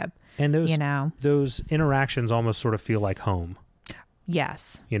friendship. And those interactions almost sort of feel like home.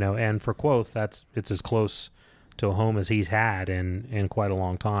 Yes. And for Kvothe, it's as close to a home as he's had in quite a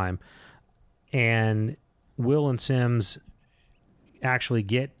long time. And Will and Sims actually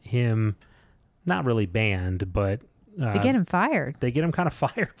get him not really banned, but they get him fired. They get him kind of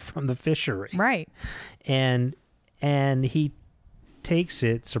fired from the fishery. Right. And he takes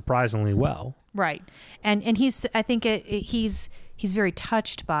it surprisingly well. Right. And he's, I think he's very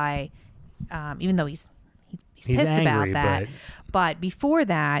touched by, even though he's pissed angry about that. But before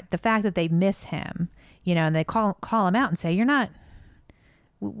that, the fact that they miss him, and they call him out and say,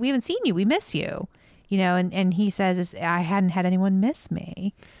 we haven't seen you. We miss you, and he says, I hadn't had anyone miss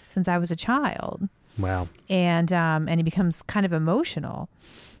me since I was a child. Wow. And he becomes kind of emotional.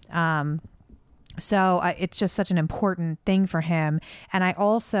 So it's just such an important thing for him. And I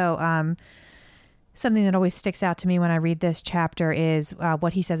also, something that always sticks out to me when I read this chapter is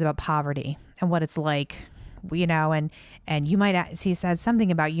what he says about poverty and what it's like, and you might, he says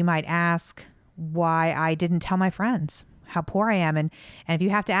something about, you might ask why I didn't tell my friends how poor I am. And if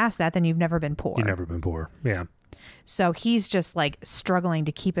you have to ask that, then you've never been poor. You've never been poor. Yeah. So he's just like struggling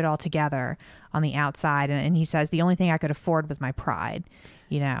to keep it all together on the outside. And he says, the only thing I could afford was my pride,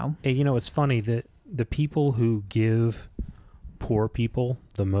 And, it's funny that the people who give poor people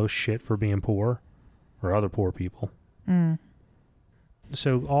the most shit for being poor are other poor people. Mm.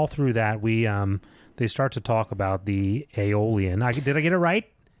 So all through that, they start to talk about the Aeolian. Did I get it right?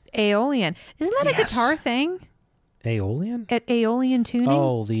 Aeolian. Isn't that a guitar thing? Aeolian? At Aeolian tuning?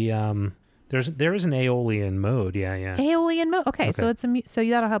 Oh, there is an Aeolian mode. Yeah. Aeolian mode. Okay. So so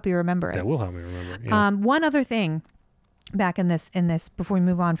that'll help you remember it. That will help me remember it. Yeah. One other thing back in this before we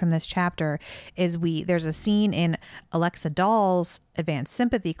move on from this chapter is there's a scene in Alexa Dahl's advanced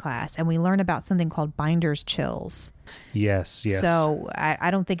sympathy class, and we learn about something called binder's chills. Yes. So I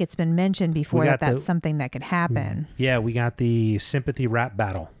don't think it's been mentioned before that's something that could happen. Yeah, we got the sympathy rap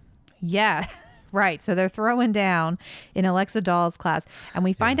battle. Yeah. Right. So they're throwing down in Alexa Dahl's class, and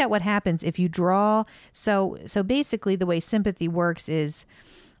we find out what happens if you draw. So basically the way sympathy works is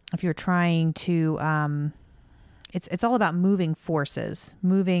if you're trying to, it's all about moving forces,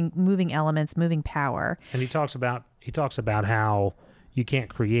 moving elements, moving power. And he talks about how you can't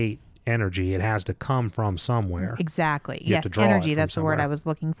create energy. It has to come from somewhere. Exactly. Yes, energy. That's the word I was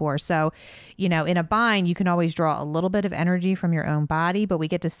looking for. So, in a bind, you can always draw a little bit of energy from your own body, but we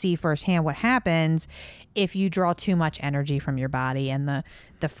get to see firsthand what happens if you draw too much energy from your body. And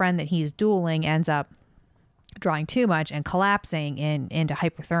the friend that he's dueling ends up drawing too much and collapsing into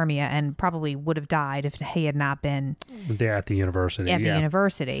hypothermia, and probably would have died if he had not been there at the university.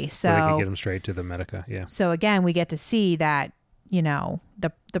 So they could get him straight to the Medica. Yeah. So again, we get to see that,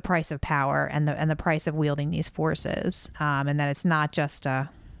 the price of power and the price of wielding these forces, and that it's not just a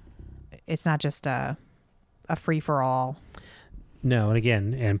free for all. No,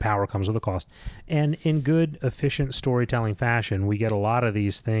 and power comes with a cost. And in good, efficient storytelling fashion, we get a lot of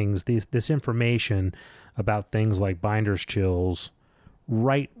these things, this information about things like binder's chills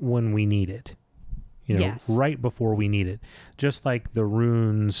right when we need it. Right before we need it. Just like the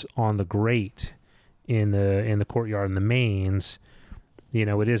runes on the grate in the courtyard in the mains,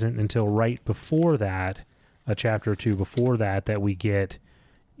 it isn't until right before that, a chapter or two before that we get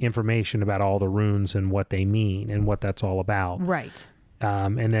information about all the runes and what they mean and what that's all about. Right.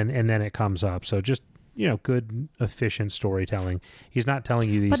 And then it comes up. So just, good, efficient storytelling. He's not telling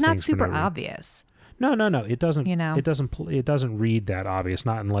you these things. But not super obvious. No. It doesn't, it doesn't read that obvious,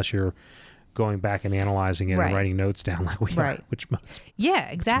 not unless you're going back and analyzing it and writing notes down like we are, which most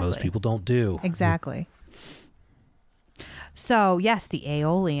people don't do. Exactly. So yes, the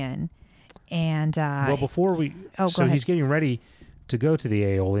Aeolian, and before we, he's getting ready to go to the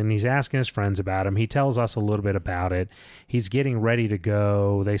Aeolian. He's asking his friends about him. He tells us a little bit about it. He's getting ready to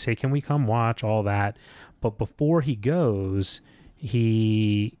go. They say, "Can we come watch?" All that, but before he goes,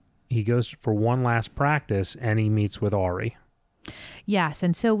 he goes for one last practice, and he meets with Ari. Yes,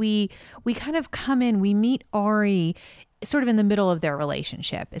 and so we kind of come in. We meet Ari sort of in the middle of their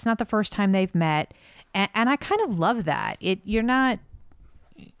relationship. It's not the first time they've met, and I kind of love that. You're not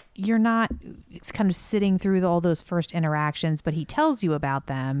it's kind of sitting through all those first interactions, but he tells you about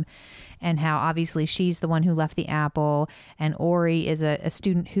them and how obviously she's the one who left the apple, and Ori is a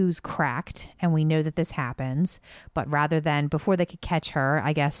student who's cracked, and we know that this happens, but rather than before they could catch her,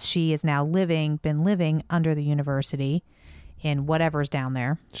 I guess she is now been living under the university in whatever's down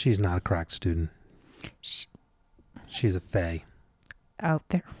there. She's not a cracked student. She's a fae. Oh,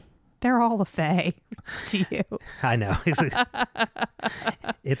 they're all a fae to you. I know.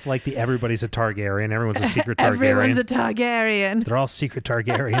 It's like everybody's a Targaryen. Everyone's a secret Targaryen. Everyone's a Targaryen. They're all secret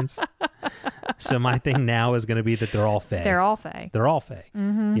Targaryens. So my thing now is going to be that they're all fae. They're all fae. They're all fae.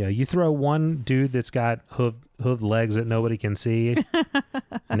 Mm-hmm. You throw one dude that's got hooved legs that nobody can see.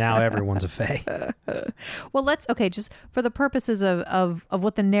 Now everyone's a fae. Well, just for the purposes of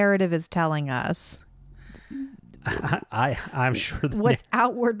what the narrative is telling us, I'm sure that what's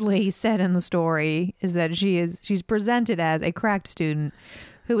outwardly said in the story is that she's presented as a cracked student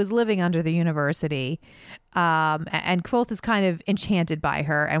who is living under the university, and Kvothe is kind of enchanted by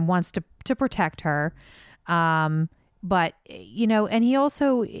her and wants to protect her, but and he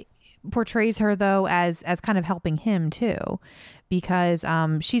also portrays her though as kind of helping him too, because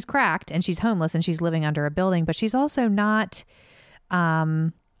she's cracked and she's homeless and she's living under a building, but she's also not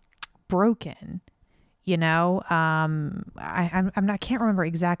broken. I'm not, can't remember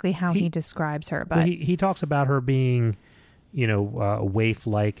exactly how he describes her, but he talks about her being,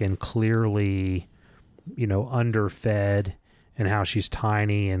 waif-like and clearly, underfed, and how she's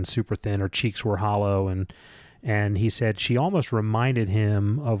tiny and super thin. Her cheeks were hollow, and he said she almost reminded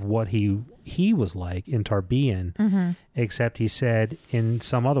him of what he was like in Tarbean, except he said in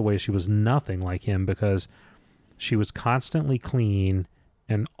some other ways she was nothing like him because she was constantly clean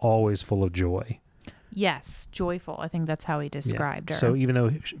and always full of joy. Yes, joyful. I think that's how he described her. So even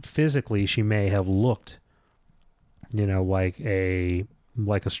though physically she may have looked, like a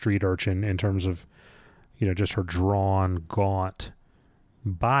street urchin in terms of, just her drawn, gaunt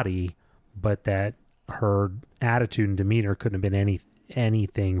body, but that her attitude and demeanor couldn't have been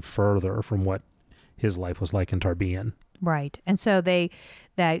anything further from what his life was like in Tarbean. Right. And so they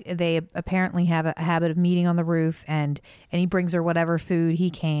apparently have a habit of meeting on the roof, and he brings her whatever food he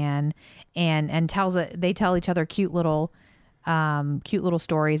can, and they tell each other cute little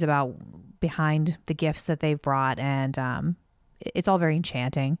stories about behind the gifts that they've brought, and it's all very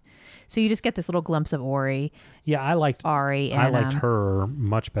enchanting. So you just get this little glimpse of Ori. Yeah, I liked Ari. And, I liked her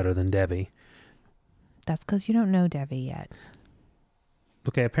much better than Devi. That's because you don't know Devi yet.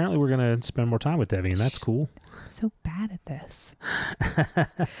 Okay, apparently we're going to spend more time with Devi, and that's cool. I'm so bad at this.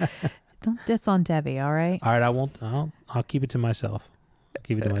 Don't diss on Devi, all right? All right, I won't. I'll keep it to myself.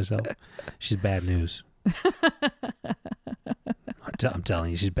 She's bad news. I'm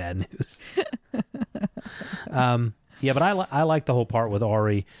telling you, she's bad news. Yeah, but I like the whole part with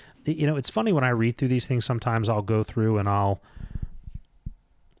Ari. It's funny when I read through these things. Sometimes I'll go through and I'll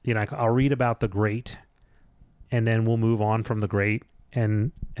read about the great, and then we'll move on from the great,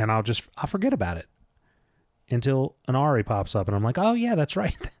 and I'll forget about it until an Ari pops up, and I'm like, oh yeah, that's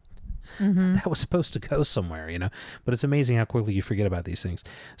right. That was supposed to go somewhere, But it's amazing how quickly you forget about these things.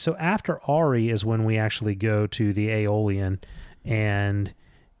 So after Ari is when we actually go to the Aeolian, and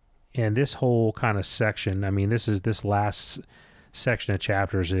this whole kind of section. I mean, this last section of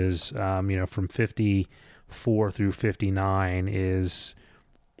chapters is, from 54 through 59 is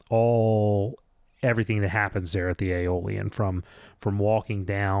everything that happens there at the Aeolian, from walking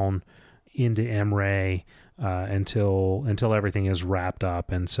down into Emre until everything is wrapped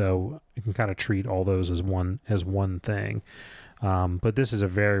up, and so you can kind of treat all those as one thing. But this is a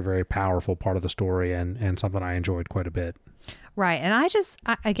very, very powerful part of the story, and something I enjoyed quite a bit. Right. And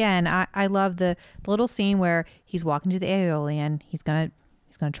I love the little scene where he's walking to the Aeolian. He's going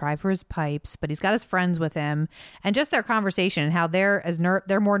to try for his pipes, but he's got his friends with him, and just their conversation and how they're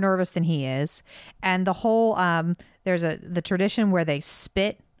more nervous than he is. And the whole, there's the tradition where they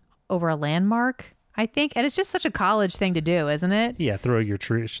spit over a landmark, I think. And it's just such a college thing to do, isn't it? Yeah. Throw your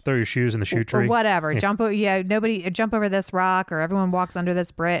shoes in the shoe tree or whatever. Yeah. Nobody jump over this rock, or everyone walks under this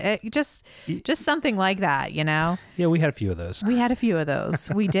bridge. Just something like that, Yeah, we had a few of those.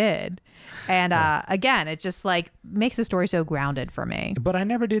 We did. And again, it just like makes the story so grounded for me. But I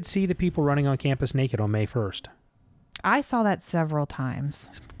never did see the people running on campus naked on May 1st. I saw that several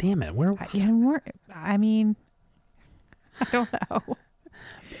times. Damn it. Where? I mean, I don't know.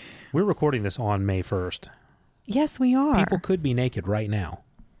 We're recording this on May 1st. Yes, we are. People could be naked right now.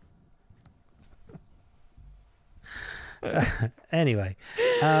 Anyway,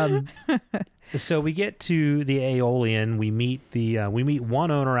 so we get to the Aeolian. We meet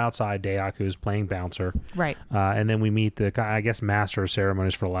one owner outside, Dayak, who's playing bouncer. Right. And then we meet the, I guess, master of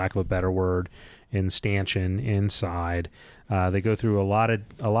ceremonies, for lack of a better word, in Stanchion inside. They go through a lot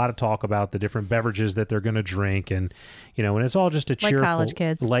of talk about the different beverages that they're going to drink, and and it's all just a cheerful,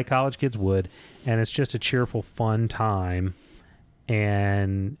 like college kids would, and it's just a cheerful, fun time.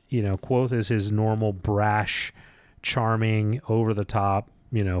 And Kvothe is his normal brash, charming, over the top,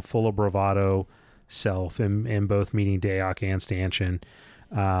 full of bravado self in both meeting Dayak and Stanchion.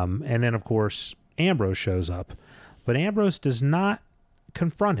 And then of course Ambrose shows up, but Ambrose does not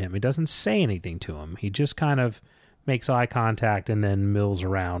confront him. He doesn't say anything to him. He just kind of makes eye contact and then mills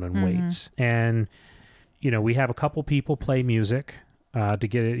around and waits. And, we have a couple people play music to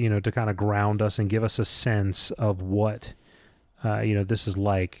get it, to kind of ground us and give us a sense of what, this is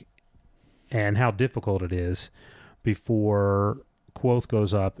like and how difficult it is before Quoth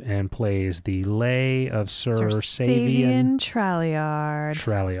goes up and plays the Lay of Sir Savian Tralliard.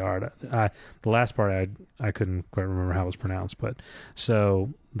 The last part I couldn't quite remember how it was pronounced, but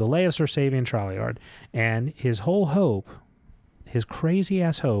so the Lay of Sir Savian Tralliard, and his whole hope, his crazy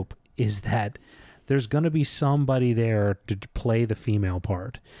ass hope, is that there's going to be somebody there to play the female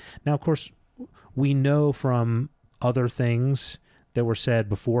part. Now, of course, we know from other things that were said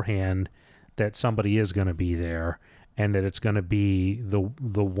beforehand that somebody is going to be there, and that it's going to be the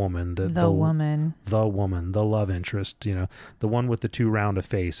woman, the love interest, you know, the one with the too round a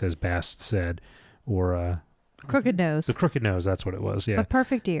face, as Bast said, or crooked nose. The crooked nose, that's what it was. Yeah, but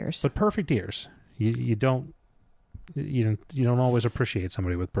perfect ears. You don't always appreciate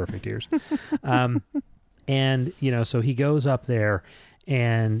somebody with perfect ears. And you know, so he goes up there,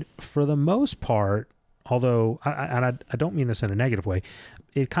 and for the most part, although I don't mean this in a negative way,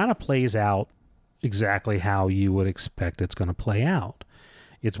 it kind of plays out exactly how you would expect it's going to play out.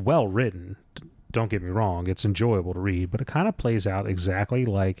 It's well written, don't get me wrong, it's enjoyable to read, but it kind of plays out exactly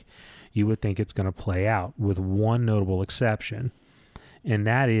like you would think it's going to play out, with one notable exception, and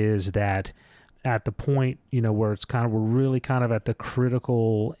that is that at the point, you know, where we're really kind of at the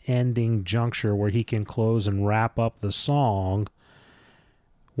critical ending juncture where he can close and wrap up the song,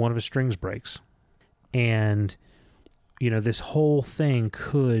 one of his strings breaks. And you know, this whole thing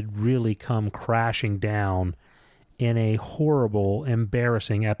could really come crashing down in a horrible,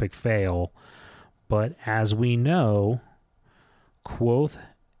 embarrassing epic fail. But as we know, Quoth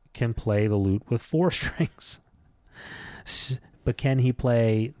can play the lute with 4 strings. But can he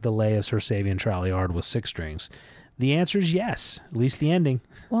play the Lay of Sir Savian Tralliard with 6 strings? The answer is yes, at least the ending.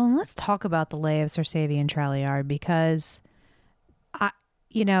 Well, and let's talk about the Lay of Sir Savian Tralliard, because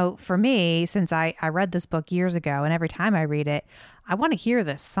you know, for me, since I read this book years ago, and every time I read it, I want to hear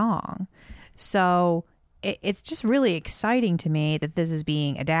this song. So it's just really exciting to me that this is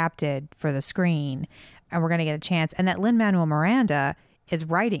being adapted for the screen, and we're going to get a chance, and that Lin-Manuel Miranda is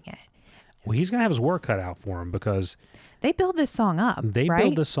writing it. Well, he's going to have his work cut out for him, because they build this song up. They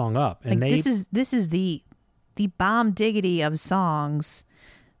build this song up, and like, this is the bomb diggity of songs.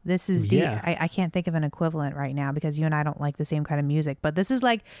 This is I can't think of an equivalent right now, because you and I don't like the same kind of music, but this is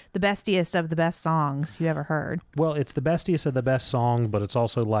like the bestiest of the best songs you ever heard. Well, it's the bestiest of the best song, but it's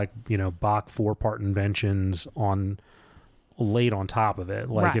also like, you know, Bach 4-part inventions laid on top of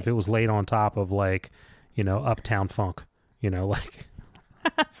it. Like, if it was laid on top of, like, you know, Uptown Funk, you know, like.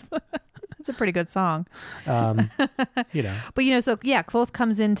 It's a pretty good song. You know. But, you know, so yeah, Quoth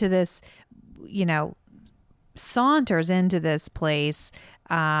comes into this, you know, saunters into this place,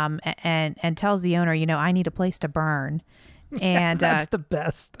 and tells the owner, you know, I need a place to burn. And that's the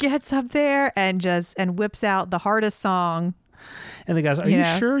best. Gets up there and whips out the hardest song. And the guy's, are you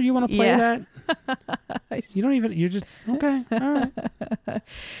sure you want to play that? You don't even, you're just, okay, all right.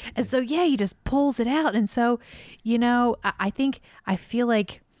 And so, yeah, he just pulls it out. And so, you know, I feel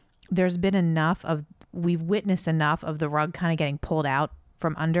like we've witnessed enough of the rug kind of getting pulled out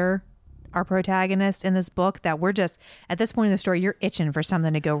from under our protagonist in this book, that we're just, at this point in the story, you're itching for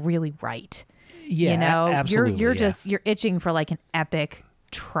something to go really right. Yeah, you know, absolutely. You're itching for like an epic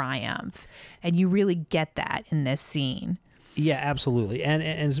triumph, and you really get that in this scene. Yeah, absolutely.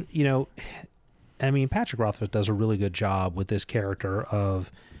 And you know, I mean, Patrick Rothfuss does a really good job with this character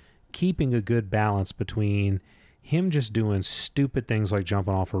of keeping a good balance between him just doing stupid things like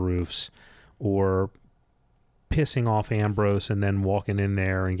jumping off of roofs, or pissing off Ambrose and then walking in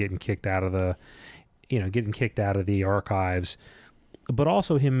there and getting kicked out of the archives, but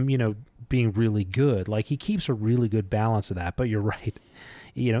also him, you know, being really good. Like, he keeps a really good balance of that. But you're right,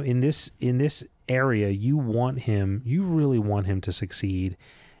 you know, in this area, you really want him to succeed,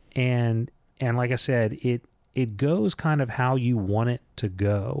 and like I said, it goes kind of how you want it to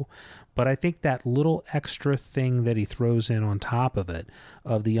go. But I think that little extra thing that he throws in on top of it,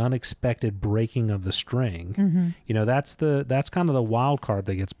 of the unexpected breaking of the string, you know, that's kind of the wild card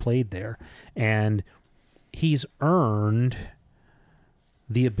that gets played there. And he's earned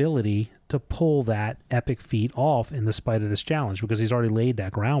the ability to pull that epic feat off in the spite of this challenge, because he's already laid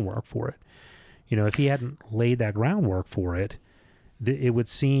that groundwork for it. You know, if he hadn't laid that groundwork for it, it would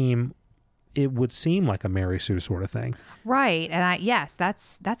seem like a Mary Sue sort of thing. Right. And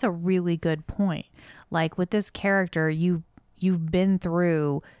that's a really good point. Like, with this character, you've been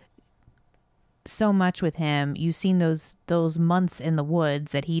through so much with him. You've seen those months in the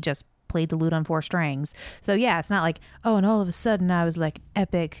woods that he just played the lute on 4 strings. So yeah, it's not like, oh, and all of a sudden I was like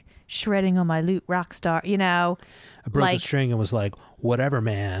epic shredding on my lute rock star, you know. I broke the string and was like, whatever,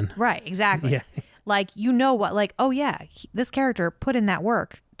 man. Right, exactly. Yeah. Like, you know what, like, oh yeah, this character put in that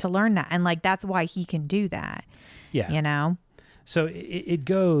work to learn that, and like, that's why he can do that. Yeah. You know? So it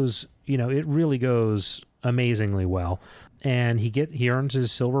goes, it really goes amazingly well. And he earns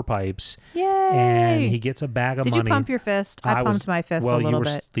his silver pipes. Yay! And he gets a bag of money. Did you pump your fist? I pumped my fist a little bit. Well, you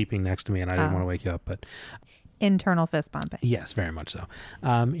were sleeping next to me, and I didn't want to wake you up. But internal fist pumping. Yes, very much so.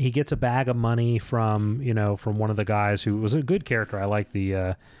 He gets a bag of money from one of the guys who was a good character. I like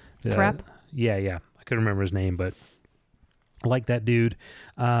the Prep. Yeah. I couldn't remember his name, but I like that dude.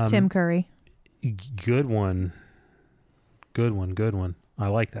 Tim Curry. Good one. I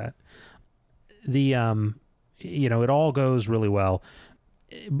like that. It all goes really well.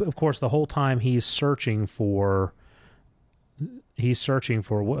 Of course, the whole time he's searching for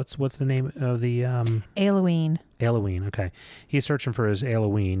what's the name of the Ailouine. Ailouine. Okay, he's searching for his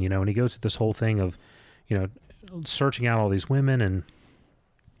Ailouine. And he goes through this whole thing of searching out all these women, and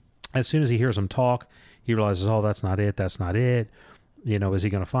as soon as he hears them talk, he realizes, oh, that's not it. Is he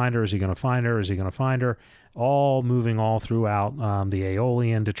going to find her? Is he going to find her? Is he going to find her? All moving all throughout the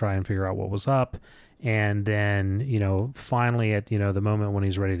Aeolian to try and figure out what was up. And then, finally at, the moment when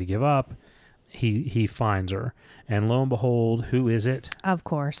he's ready to give up, he finds her. And lo and behold, who is it? Of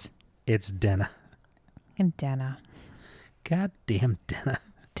course. It's Denna. And Denna. Goddamn Denna.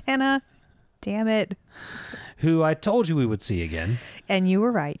 Denna. Damn it. Who I told you we would see again. And you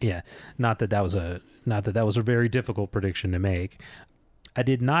were right. Yeah. Not that that was a very difficult prediction to make. I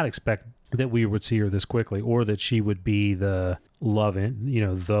did not expect that we would see her this quickly, or that she would be the love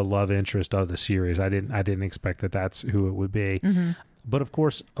interest of the series. I didn't expect that that's who it would be. Mm-hmm. But of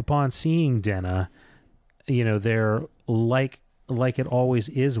course, upon seeing Denna, there, like it always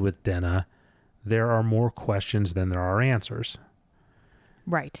is with Denna, there are more questions than there are answers.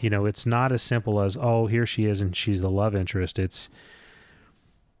 Right. It's not as simple as, oh, here she is and she's the love interest. It's,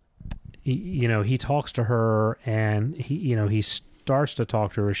 he talks to her, and he starts to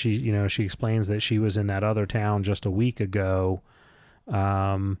talk to her. She explains that she was in that other town just a week ago,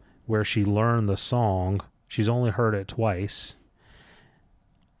 where she learned the song. She's only heard it twice.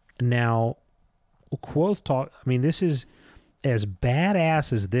 Now, Kvothe talk. I mean, this is as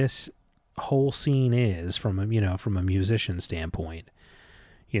badass as this whole scene is from a musician standpoint.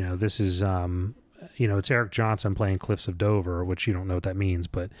 This is it's Eric Johnson playing Cliffs of Dover, which you don't know what that means,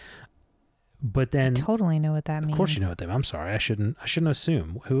 but then I totally know what that means. Of course you know what that means. I'm sorry. I shouldn't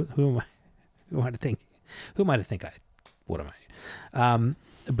assume. Who am I? Who am I to think? Who am I to think I? What am I?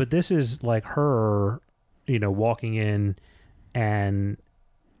 But this is like her, walking in and,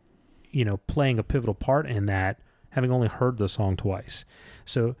 playing a pivotal part in that, having only heard the song twice.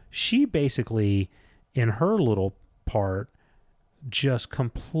 So she basically, in her little part, just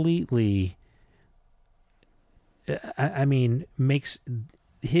completely, makes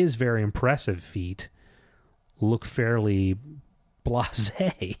his very impressive feat look fairly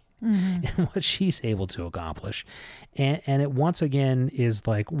blasé in what she's able to accomplish. And it once again is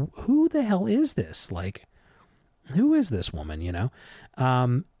like, who the hell is this? Like, who is this woman,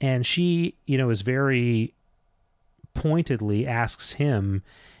 And she, is very pointedly asks him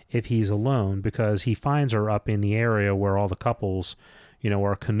if he's alone, because he finds her up in the area where all the couples,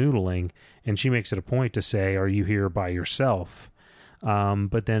 are canoodling, and she makes it a point to say, are you here by yourself?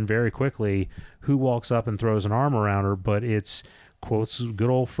 But then very quickly, who walks up and throws an arm around her? But it's, quotes, good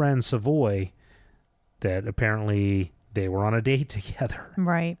old friend Savoy, that apparently they were on a date together.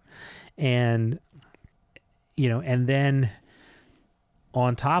 Right. And, and then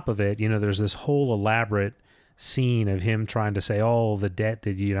on top of it, there's this whole elaborate scene of him trying to say, oh, the debt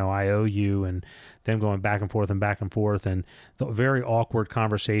that, I owe you, and them going back and forth, and the very awkward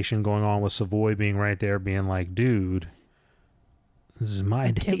conversation going on with Savoy being right there, being like, dude, this is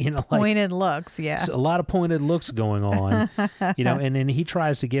my day, pointed looks, yeah. A lot of pointed looks going on, and then he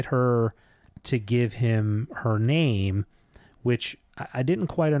tries to get her to give him her name, which I didn't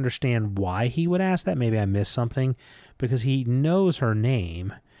quite understand why he would ask that. Maybe I missed something, because he knows her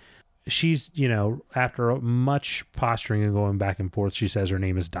name. She's, after much posturing and going back and forth, she says her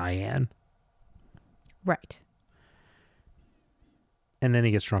name is Diane. Right. And then he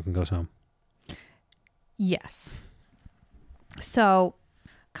gets drunk and goes home. Yes. So,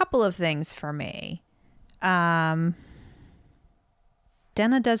 a couple of things for me. Denna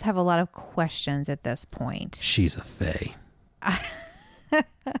does have a lot of questions at this point. She's a fae.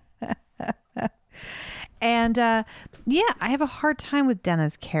 And, I have a hard time with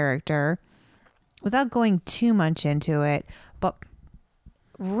Denna's character without going too much into it. But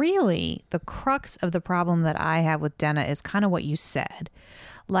really, the crux of the problem that I have with Denna is kind of what you said.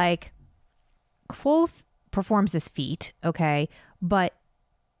 Like, Kvothe performs this feat, okay? But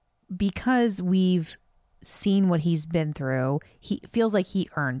because we've seen what he's been through, he feels like he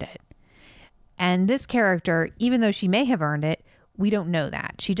earned it. And this character, even though she may have earned it, we don't know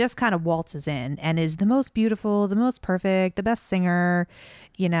that. She just kind of waltzes in and is the most beautiful, the most perfect, the best singer.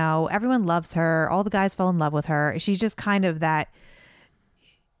 You know, everyone loves her. All the guys fall in love with her. She's just kind of that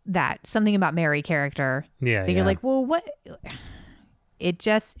Something About Mary character. Yeah. You're like, well, what? It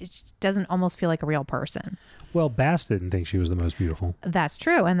doesn't almost feel like a real person. Well, Bass didn't think she was the most beautiful. That's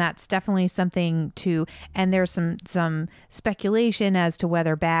true. And that's definitely something and there's some speculation as to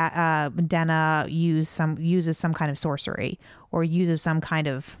whether Denna uses some kind of sorcery or uses some kind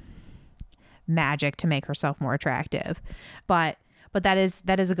of magic to make herself more attractive. But that is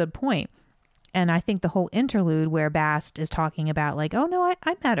a good point. And I think the whole interlude where Bast is talking about like, oh no,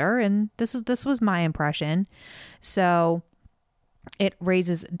 I met her and this was my impression. So it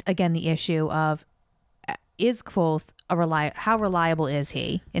raises again the issue of, is Kvothe how reliable is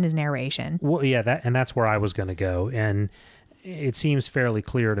he in his narration? Well, yeah, that's where I was going to go. And it seems fairly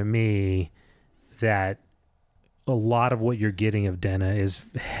clear to me that a lot of what you're getting of Denna is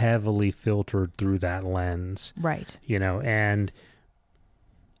heavily filtered through that lens. Right. You know, and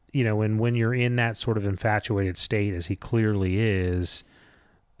when you're in that sort of infatuated state, as he clearly is,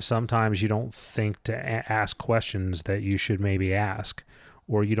 sometimes you don't think to ask questions that you should maybe ask,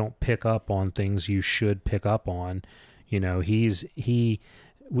 or you don't pick up on things you should pick up on. You know,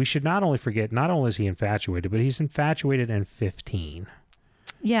 we should not only forget, not only is he infatuated, but he's infatuated and 15.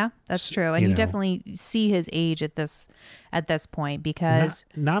 Yeah, that's true. And you definitely see his age at this point, because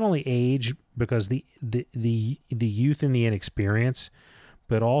not only age, because the youth and the inexperience,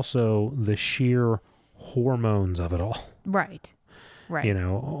 but also the sheer hormones of it all. Right. You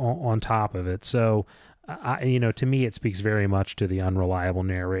know, on top of it. So, to me, it speaks very much to the unreliable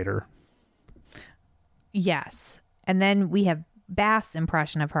narrator. Yes. And then we have Bast's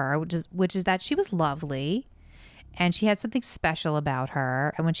impression of her, which is that she was lovely and she had something special about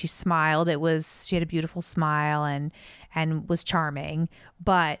her. And when she smiled, she had a beautiful smile and was charming,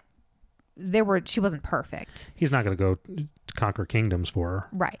 but she wasn't perfect. He's not going to go conquer kingdoms for her.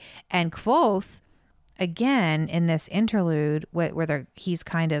 Right. And Kvothe, again, in this interlude where he's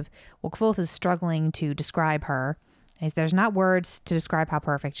kind of, Kvothe is struggling to describe her. There's not words to describe how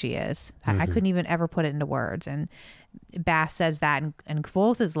perfect she is. I couldn't even ever put it into words. And Bast says that, and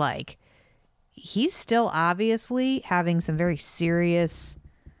Kvothe is like, he's still obviously having some very serious,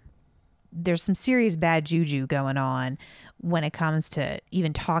 there's some serious bad juju going on when it comes to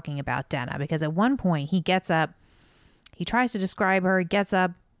even talking about Denna. Because at one point he gets up, he tries to describe her, gets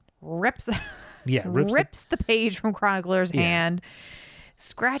up, rips the page from Chronicler's hand,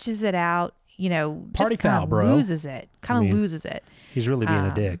 scratches it out, party foul, bro. Loses it. Loses it. He's really being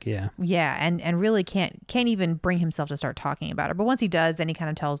a dick, yeah. Yeah, and really can't even bring himself to start talking about her. But once he does, then he kind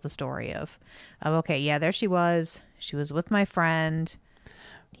of tells the story of okay, yeah, there she was. She was with my friend.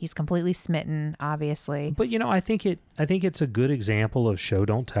 He's completely smitten, obviously. But I think it's a good example of show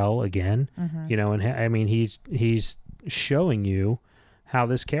don't tell again. Mm-hmm. And I mean he's showing you how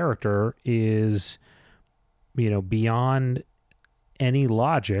this character is, beyond any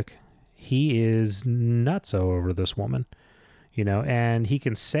logic. He is nutso over this woman, and he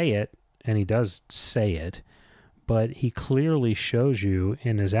can say it, and he does say it, but he clearly shows you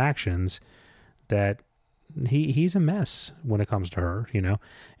in his actions that he's a mess when it comes to her,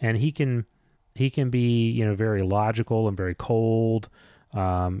 and he can be, very logical and very cold,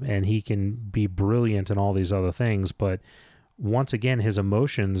 and he can be brilliant and all these other things, but once again, his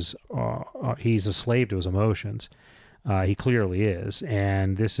emotions, he's a slave to his emotions. He clearly is,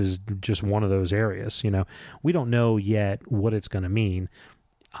 and this is just one of those areas. We don't know yet what it's going to mean.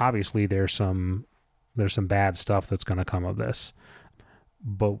 Obviously, there's some bad stuff that's going to come of this,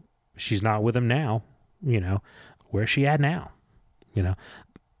 but she's not with him now. Where's she at now?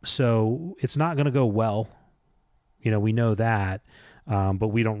 So it's not going to go well. We know that, but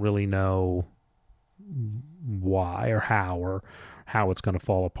we don't really know why or how it's going to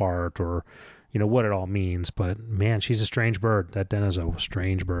fall apart or what it all means. But man, she's a strange bird. That Denna's a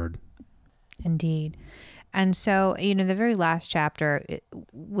strange bird. Indeed. And so, the very last chapter,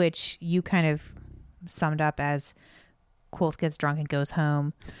 which you kind of summed up as Kvothe gets drunk and goes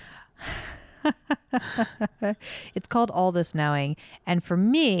home. It's called All This Knowing. And for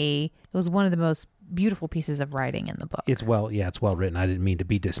me, it was one of the most beautiful pieces of writing in the book. It's well written. I didn't mean to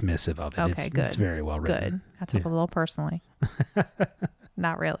be dismissive of it. Okay, good. It's very well written. Good. I took it a little personally.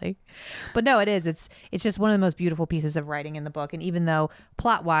 Not really. But no, it is. It's just one of the most beautiful pieces of writing in the book. And even though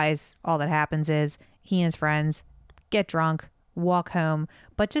plot-wise, all that happens is he and his friends get drunk, walk home,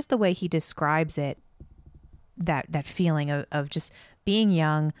 but just the way he describes it, that feeling of just being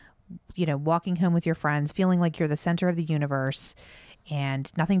young, walking home with your friends, feeling like you're the center of the universe,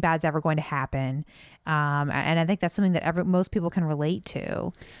 and nothing bad's ever going to happen. And I think that's something that most people can relate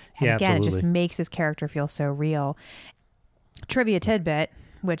to. And Yeah, again, absolutely. it just makes his character feel so real. Trivia tidbit,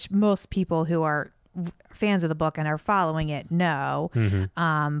 which most people who are fans of the book and are following it know.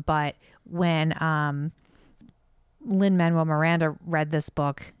 But when Lin-Manuel Miranda read this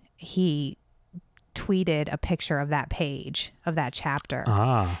book, he tweeted a picture of that page of that chapter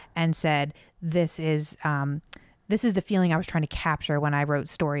and said, this is the feeling I was trying to capture when I wrote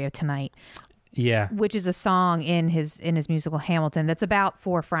Story of Tonight. Yeah. Which is a song in his musical Hamilton that's about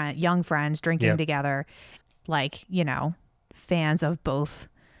four young friends drinking together, like, you know, fans of both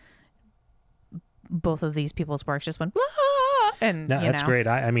of these people's works just went, ah! And no, that's great.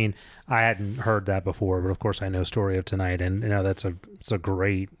 I mean, I hadn't heard that before, but of course I know Story of Tonight, and you know it's a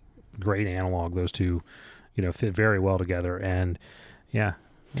great analog. Those two, you know, fit very well together, and yeah.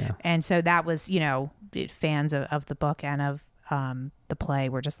 And so that was, you know, fans of the book and of the play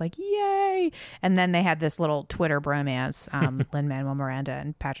were just like, yay! And then they had this little Twitter bromance, Lin-Manuel Miranda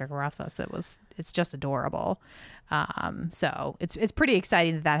and Patrick Rothfuss. It's just adorable. So it's pretty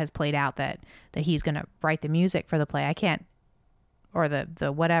exciting that has played out, that he's going to write the music for the play. I can't, or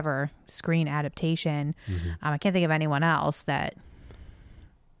the whatever screen adaptation. I can't think of anyone else that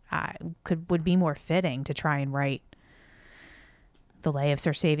would be more fitting to try and write the Lay of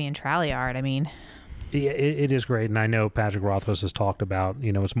Sir Savian Tralliard. I mean, yeah, it is great, and I know Patrick Rothfuss has talked about,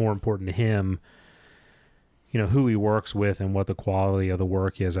 you know, it's more important to him, you know, who he works with and what the quality of the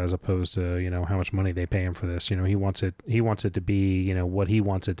work is, as opposed to, you know, how much money they pay him for this. You know, he wants it to be, you know, what he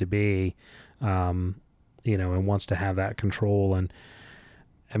wants it to be, you know, and wants to have that control. And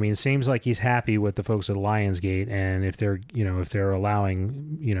I mean, it seems like he's happy with the folks at Lionsgate, and if they're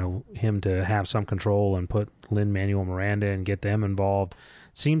allowing, you know, him to have some control and put Lin-Manuel Miranda and get them involved,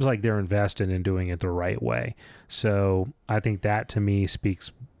 seems like they're invested in doing it the right way. So I think that to me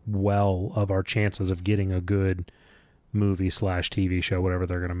speaks well of our chances of getting a good movie / TV show, whatever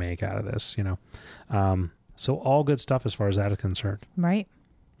they're going to make out of this, you know. So all good stuff as far as that is concerned. Right.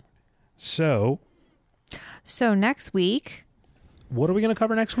 So next week, what are we going to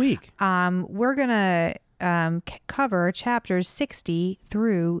cover next week? We're going to cover chapters 60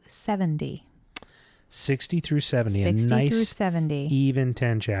 through 70. 60 through 70. 60 a nice, through 70. Even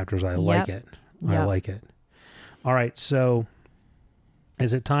 10 chapters. I like it. I like it. All right, so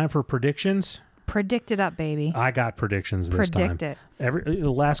is it time for predictions? Predict it up, baby. I got predictions this time. Predict it. The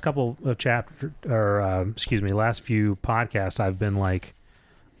last couple of last few podcasts, I've been like,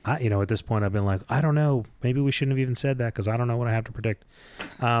 you know, at this point, I've been like, I don't know. Maybe we shouldn't have even said that because I don't know what I have to predict.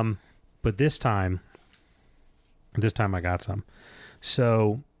 But this time I got some.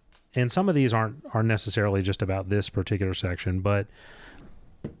 So, and some of these aren't necessarily just about this particular section, but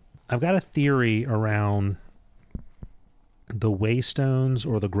I've got a theory around the Waystones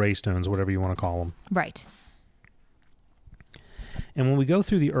or the Greystones, whatever you want to call them. Right. And when we go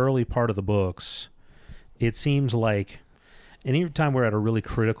through the early part of the books, it seems like any time we're at a really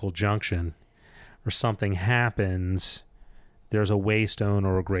critical junction or something happens, there's a Waystone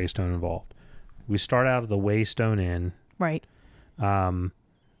or a Greystone involved. We start out at the Waystone Inn. Right.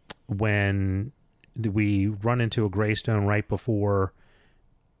 When we run into a Greystone right before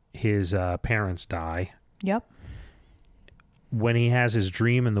his parents die. Yep. When he has his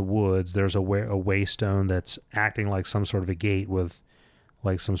dream in the woods, there's a Waystone that's acting like some sort of a gate with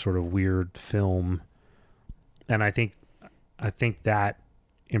like some sort of weird film. And I think that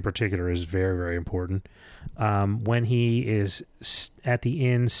in particular is very, very important. When he is at the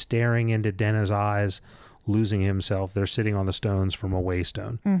inn staring into Denna's eyes, losing himself, they're sitting on the stones from a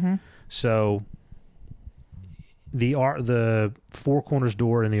Waystone. Mm-hmm. So the Four Corners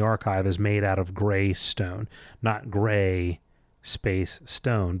door in the archive is made out of gray stone, not gray space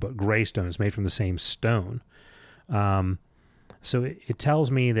stone, but gray stone. It's made from the same stone. So it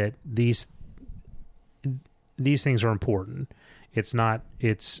tells me that these things are important.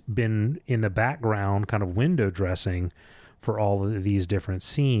 It's been in the background, kind of window dressing for all of these different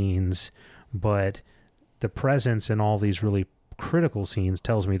scenes, but the presence in all these really critical scenes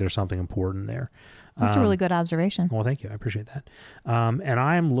tells me there's something important there. That's a really good observation. Well, thank you. I appreciate that. And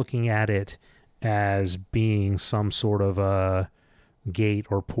I'm looking at it as being some sort of a gate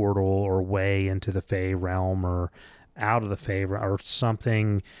or portal or way into the Fey realm or out of the Fey or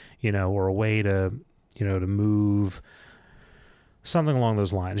something, you know, or a way to, you know, to move, something along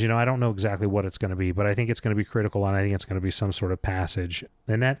those lines. You know, I don't know exactly what it's going to be, but I think it's going to be critical, and I think it's going to be some sort of passage.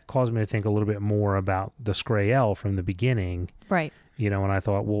 And that caused me to think a little bit more about the Skrael from the beginning. Right. You know, and I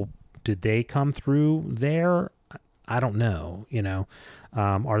thought, well, did they come through there? I don't know. You know,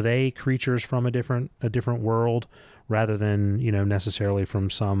 are they creatures from a different world rather than, necessarily from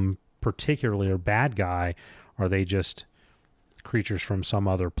some particular bad guy. Are they just creatures from some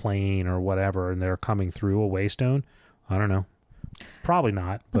other plane or whatever, and they're coming through a Waystone? I don't know. Probably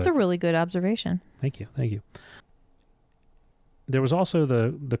not. That's a really good observation. Thank you. There was also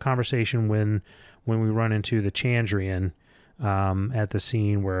the conversation when we run into the Chandrian at the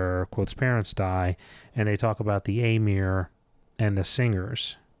scene where Quoth's parents die, and they talk about the Amir and the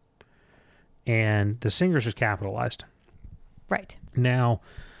singers. And the singers is capitalized. Right. Now,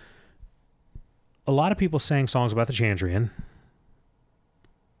 a lot of people sang songs about the Chandrian.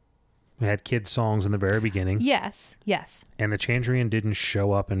 We had kids' songs in the very beginning. Yes. And the Chandrian didn't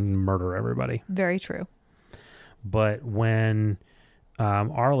show up and murder everybody. Very true. But when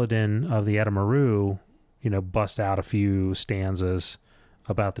Arladin of the Edamaru, bust out a few stanzas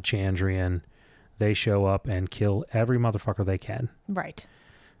about the Chandrian, they show up and kill every motherfucker they can. Right.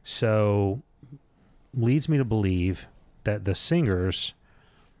 So, leads me to believe that the singers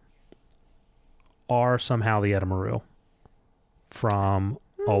are somehow the Edamaru from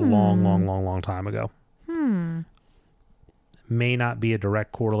a long time ago. May not be a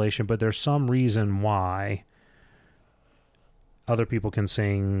direct correlation, but there's some reason why other people can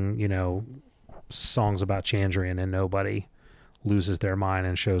sing, songs about Chandrian and nobody loses their mind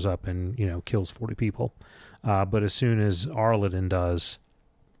and shows up and, kills 40 people. But as soon as Arladin does,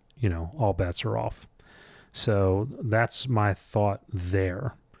 all bets are off. So that's my thought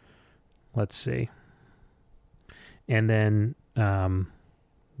there. Let's see. And then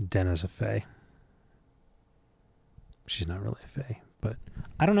Denna's a fae. She's not really a fae, but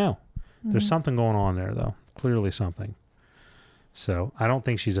I don't know. There's something going on there, though. Clearly something. So I don't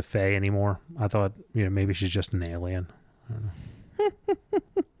think she's a fae anymore. I thought, maybe she's just an alien. I don't know.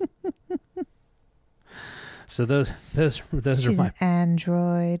 So those she's are my... an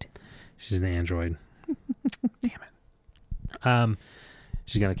android. She's an android. Damn it.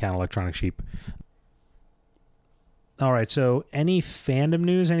 She's going to count electronic sheep. All right, so any fandom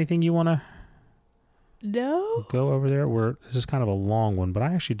news, anything you want to go over there? This is kind of a long one, but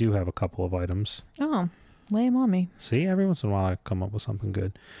I actually do have a couple of items. Oh, lay them on me. See, every once in a while I come up with something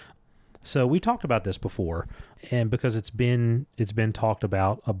good. So we talked about this before, and because it's been talked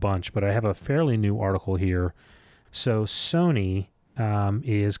about a bunch, but I have a fairly new article here. So Sony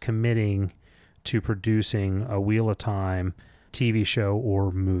is committing to producing a Wheel of Time TV show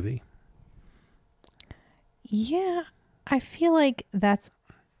or movie. Yeah, I feel like there's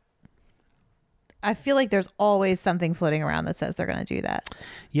always something floating around that says they're going to do that.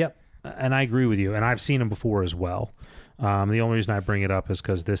 Yep, and I agree with you, and I've seen them before as well. The only reason I bring it up is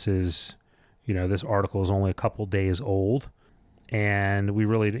because this is, this article is only a couple days old, and we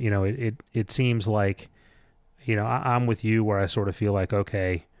really, it seems like, I'm with you where I sort of feel like,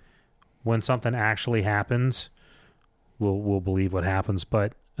 okay, when something actually happens, we'll believe what happens,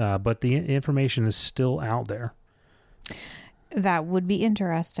 but the information is still out there. That would be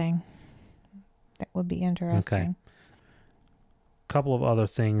interesting. Okay. Couple of other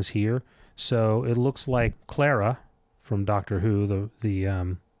things here. So it looks like Clara from Doctor Who,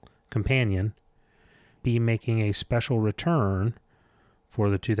 the companion, be making a special return for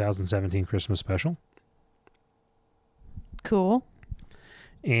the 2017 Christmas special. Cool.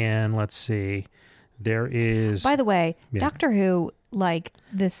 And let's see. There is... By the way, Doctor Who,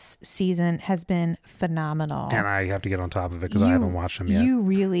 this season has been phenomenal. And I have to get on top of it because I haven't watched them yet. You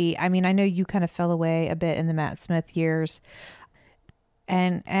really... I mean, I know you kind of fell away a bit in the Matt Smith years.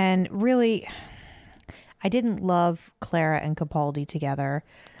 And really, I didn't love Clara and Capaldi together.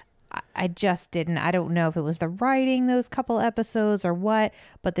 I just didn't. I don't know if it was the writing those couple episodes or what,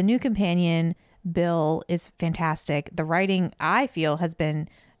 but the new companion, Bill, is fantastic. The writing, I feel, has been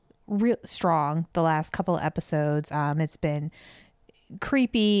real strong the last couple of episodes. It's been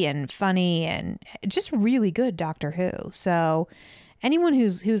creepy and funny and just really good Doctor Who. So anyone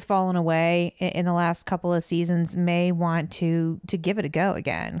who's fallen away in the last couple of seasons may want to give it a go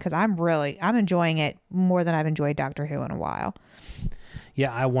again, because I'm enjoying it more than I've enjoyed Doctor Who in a while.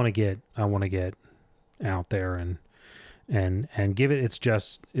 Yeah, I want to get out there and give it its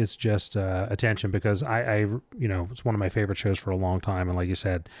just attention, because I it's one of my favorite shows for a long time, and like you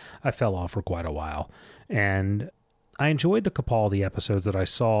said, I fell off for quite a while, and I enjoyed the Capaldi episodes that I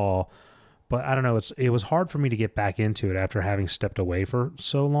saw, but I don't know, it was hard for me to get back into it after having stepped away for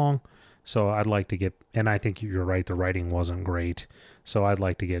so long. So I'd like to get, and I think you're right, the writing wasn't great, so I'd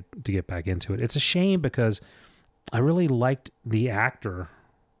like to get back into it. It's a shame because I really liked the actor,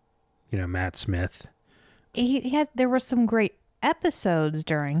 Matt Smith. There were some great episodes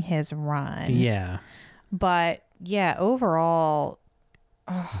during his run. Yeah. But yeah, overall,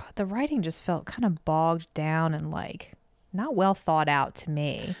 the writing just felt kind of bogged down and like not well thought out to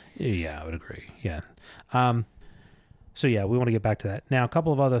me. Yeah, I would agree. Yeah. So yeah, we want to get back to that. Now, a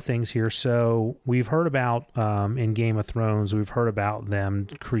couple of other things here. So we've heard about, in Game of Thrones, we've heard about them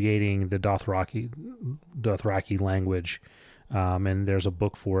creating the Dothraki language. And there's a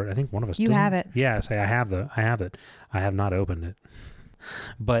book for it. I think one of us. You have it. Yes, I have it. I have not opened it.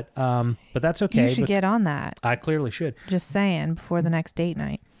 But that's okay. You should get on that. I clearly should. Just saying, before the next date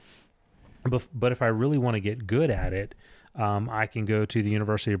night. But if I really want to get good at it, I can go to the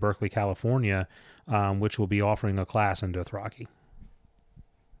University of Berkeley, California, which will be offering a class in Dothraki.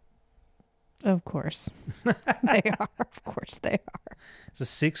 Of course. They are. Of course they are. It's a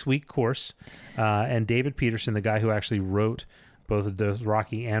 6-week course. And David Peterson, the guy who actually wrote both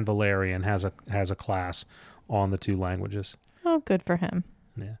Dothraki and Valyrian, has a class on the two languages. Oh, good for him.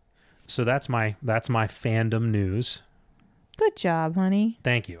 Yeah. So that's my fandom news. Good job, honey.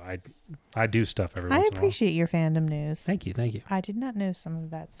 Thank you. I do stuff every once in a while. I appreciate your fandom news. Thank you. I did not know some of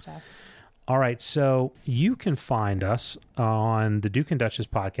that stuff. All right, so you can find us on the Duke and Duchess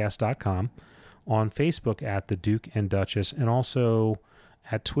podcast.com, on Facebook at the Duke and Duchess, and also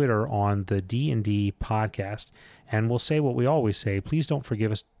at Twitter on the D&D podcast. And we'll say what we always say. Please don't forget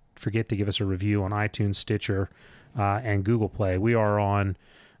to give us a review on iTunes, Stitcher, and Google Play. We are on,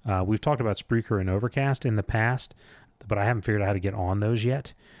 we've talked about Spreaker and Overcast in the past, but I haven't figured out how to get on those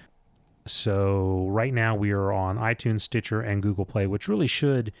yet. So right now we are on iTunes, Stitcher, and Google Play, which really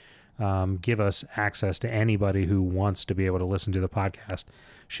should give us access to anybody who wants to be able to listen to the podcast.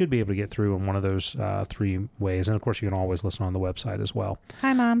 Should be able to get through in one of those 3 ways. And of course, you can always listen on the website as well.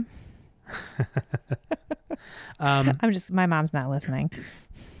 Hi, Mom. My mom's not listening.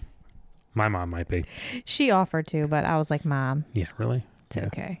 My mom might be. She offered to, but I was like, Mom. Yeah, really? It's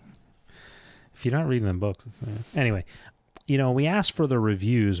okay. If you're not reading them books, anyway. We asked for the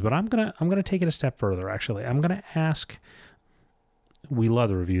reviews, but I'm gonna take it a step further. Actually, I'm gonna ask. We love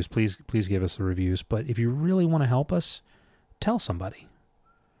the reviews. Please give us the reviews. But if you really want to help us, tell somebody.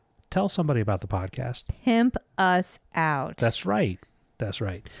 Tell somebody about the podcast. Pimp us out. That's right.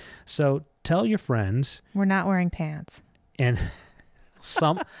 So tell your friends. We're not wearing pants. And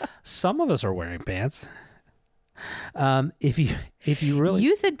some of us are wearing pants. If you really,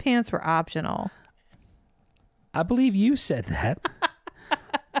 you said pants were optional. I believe you said that.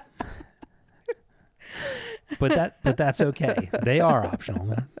 But that's okay. They are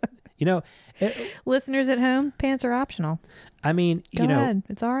optional. Listeners at home, pants are optional. I mean, Go ahead.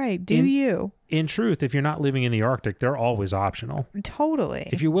 It's all right. Do you? In truth, if you're not living in the Arctic, they're always optional. Totally.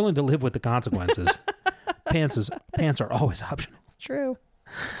 If you're willing to live with the consequences, pants are always optional. It's true.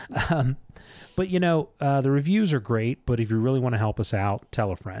 But the reviews are great. But if you really want to help us out,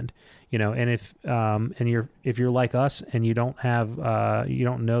 tell a friend. And if you're like us and you don't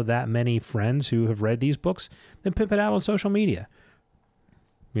know that many friends who have read these books, then pimp it out on social media.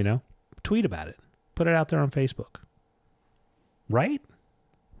 Tweet about it. Put it out there on Facebook. Right?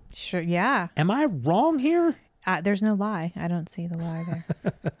 Sure. Yeah. Am I wrong here? There's no lie. I don't see the lie there.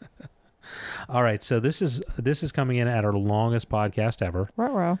 All right. So this is coming in at our longest podcast ever.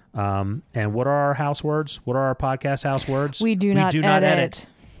 Ruh-roh. And what are our house words? What are our podcast house words? We do not edit.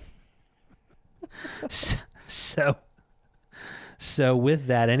 So with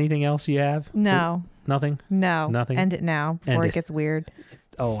that, anything else you have? No. Nothing? No. Nothing? End it now before it gets weird.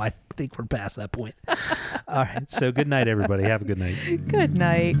 Oh, I think we're past that point. All right. So good night, everybody. Have a good night. Good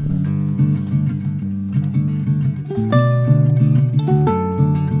night.